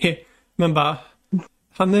Morathi. Men bara,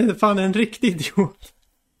 han är fan en riktig idiot.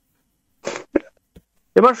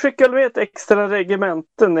 Ja, man skickade med ett extra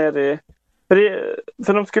regemente ner i...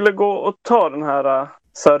 För de skulle gå och ta den här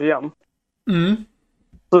sörjan. Mm.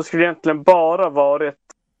 Så skulle det egentligen bara varit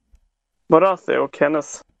Morathi och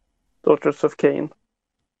hennes Daughters of Cain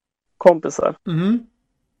kompisar. Mm.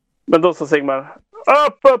 Men då sa Sigmar,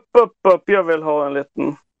 upp, jag vill ha en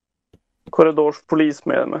liten korridorspolis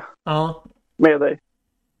med mig. Ja. Med dig.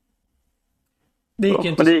 Det gick så,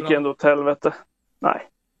 inte men det gick bra. ändå åt helvete. Nej.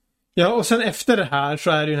 Ja, och sen efter det här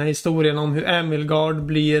så är det ju den här historien om hur Amilgard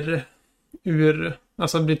blir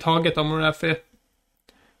taget av Morathi.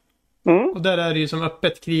 Mm. Och där är det ju som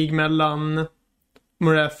öppet krig mellan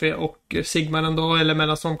Morathi och Sigmar ändå, eller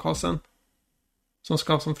mellan Stormcasten. Som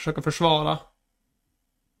ska försöka försvara.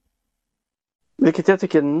 Vilket jag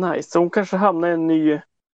tycker är nice. Så hon kanske hamnar i en ny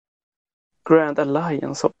Grand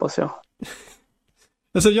Alliance, hoppas jag.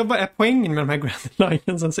 Alltså, vad är poängen med de här Grand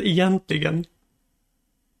Alliance alltså, egentligen?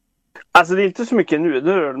 Alltså, det är inte så mycket nu.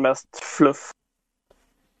 Det är det mest fluff.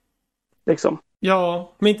 Liksom.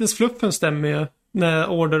 Ja, men inte ens fluffen stämmer ju när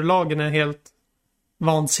orderlagen är helt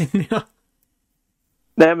vansinniga.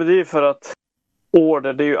 Nej, men det är ju för att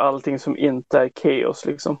order, det är ju allting som inte är chaos,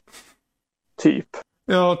 liksom. Typ.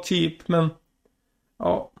 Ja, typ, men...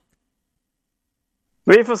 Ja.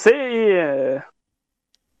 Vi får se i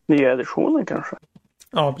nya editionen kanske.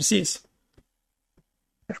 Ja, precis.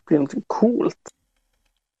 Det blir något coolt.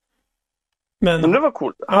 Men det var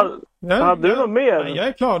coolt. Hade du något mer? Jag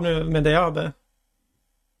är klar nu med det jag hade.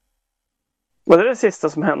 Var det sista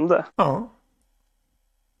som hände? Ja.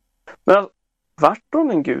 Men alltså, vart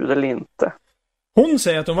hon en gud eller inte? Hon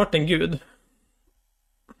säger att hon vart en gud.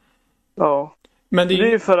 Ja. Men det är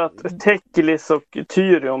ju för att Teklis och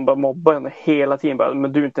Tyrion bara mobbar henne hela tiden. Bara,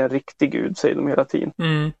 men du är inte en riktig gud, säger de hela tiden.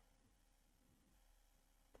 Mm.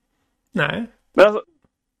 Nej. Men alltså,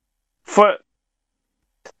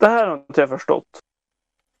 det här har inte jag förstått.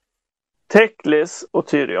 Teklis och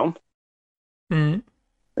Tyrion. Mm.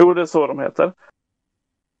 Jo, det är så de heter.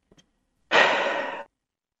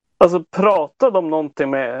 Alltså, pratade de någonting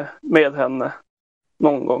med henne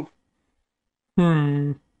någon gång?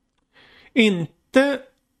 Mm. Inte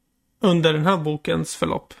under den här bokens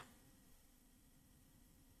förlopp.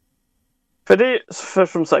 För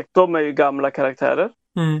som sagt, de är ju gamla karaktärer.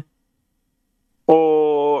 Mm.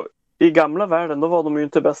 Och i gamla världen, då var de ju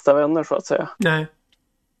inte bästa vänner, så att säga. Nej.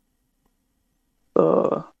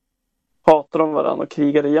 Så hatar de varandra och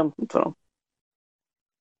krigade jämt mot varandra.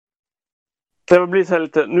 Det blir så här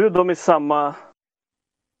lite, nu är de i samma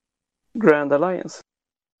Grand Alliance.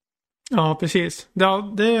 Ja, precis.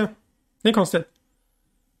 Ja, det är konstigt.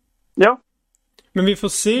 Ja. Men vi får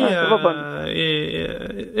se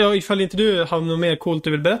Nej, ifall inte du har något mer coolt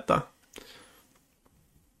du vill berätta.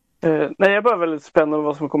 Nej, jag är bara väldigt spännande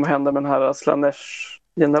vad som kommer hända med den här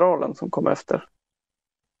Slanesh-generalen som kommer efter.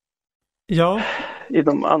 Ja. I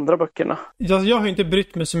de andra böckerna. Jag har inte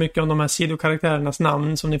brytt mig så mycket om de här sidokaraktärernas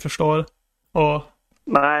namn, som ni förstår. Och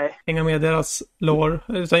hänga med deras lore.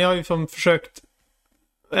 Utan jag har ju försökt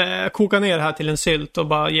koka ner det här till en sylt och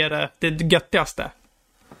bara ge det göttigaste.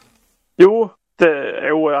 Jo,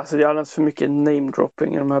 alltså det är alldeles för mycket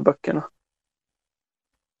name-dropping i de här böckerna.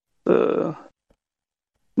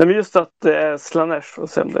 Nej, men just att det är Slanesh och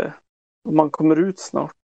sen om man kommer ut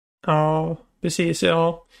snart. Ja, precis,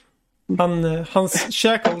 ja. Hans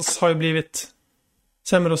shackles har ju blivit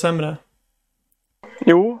sämre och sämre.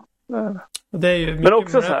 Jo. Och det är ju mycket men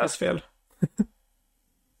också Morathis fel.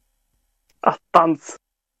 Attans.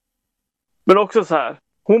 Men också så här.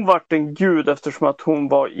 Hon vart en gud eftersom att hon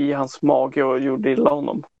var i hans mage och gjorde illa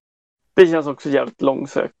honom. Det känns också jävligt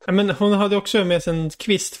långsökt. Ja, men hon hade också med sig en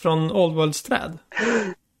kvist från Old Worlds träd.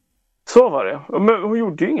 Så var det. Men hon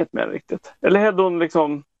gjorde ju inget mer riktigt. Eller hade hon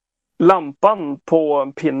liksom lampan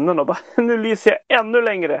på pinnen och bara, nu lyser jag ännu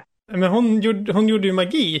längre. Men hon gjorde ju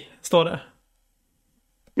magi, står det.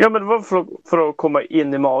 Ja, men det var för att komma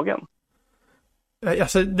in i magen.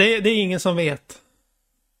 Alltså, det är ingen som vet.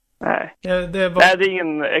 Nej. Ja, det är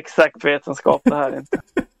ingen exakt vetenskap det här inte.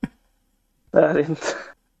 Det är inte.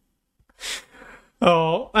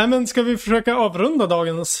 Ja, men ska vi försöka avrunda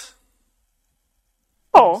dagens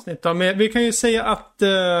avsnitt då? Men vi kan ju säga att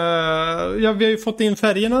vi har ju fått in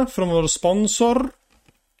färgerna från vår sponsor.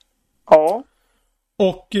 Ja.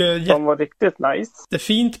 Och de var riktigt nice. Det är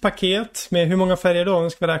fint paket med hur många färger då? Nu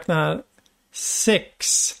ska vi räkna här. 6,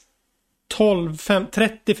 12, 5,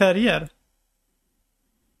 30 färger.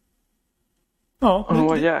 Ja,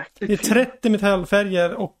 det är 30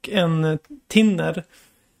 metallfärger och en tinner.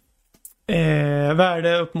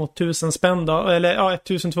 Värde upp mot 1000 spänn då. Eller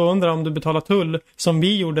 1200 om du betalar tull. Som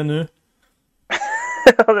vi gjorde nu.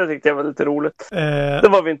 Ja, det tyckte jag var lite roligt. Det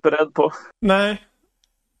var vi inte beredd på. Nej.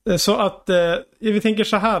 Så att vi tänker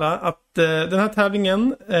så här att den här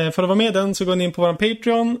tävlingen, för att vara med den så går ni in på vår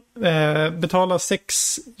Patreon, betala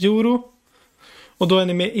 6 euro och då är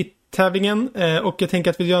ni med i tävlingen, och jag tänker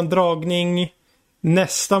att vi gör en dragning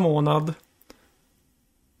nästa månad.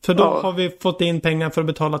 För då har vi fått in pengar för att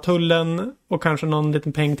betala tullen och kanske någon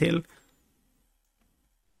liten peng till.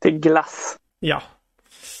 Till glass. Ja.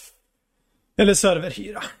 Eller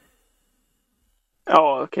serverhyra.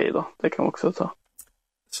 Ja, okej då. Det kan vi också ta.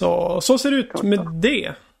 Så ser det ut med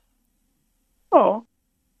det. Ja.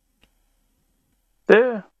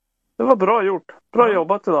 Det var bra gjort. Bra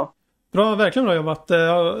jobbat idag. Verkligen bra jobbat.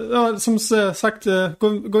 Ja, som sagt,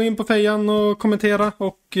 gå in på fejan och kommentera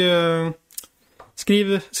och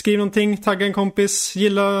skriv någonting, tagga en kompis,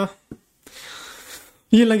 gilla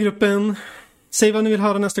gruppen, säg vad ni vill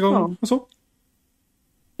höra nästa gång och så.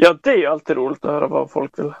 Ja, det är ju alltid roligt att höra vad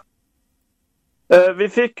folk vill. Vi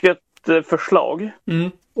fick ett förslag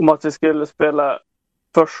om att vi skulle spela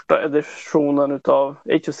första editionen utav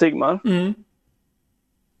Age of Sigmar.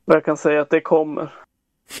 Jag kan säga att det kommer.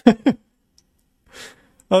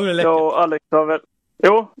 Ja, det är läckert.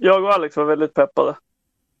 Jag och Alex var väldigt peppade.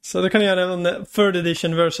 Så då kan ni göra en third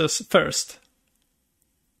edition versus first.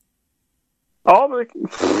 Ja,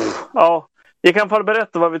 jag kan i alla fall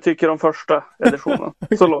berätta vad vi tycker om första editionen.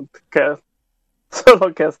 Så långt kan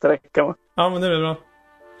jag sträcka mig. Ja, men det är bra.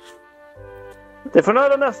 Det får ni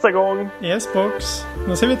höra nästa gång. Yes, box.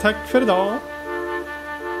 Då säger vi tack för idag.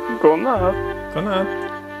 God natt. God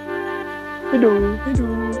natt. Hejdå.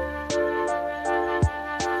 Hejdå.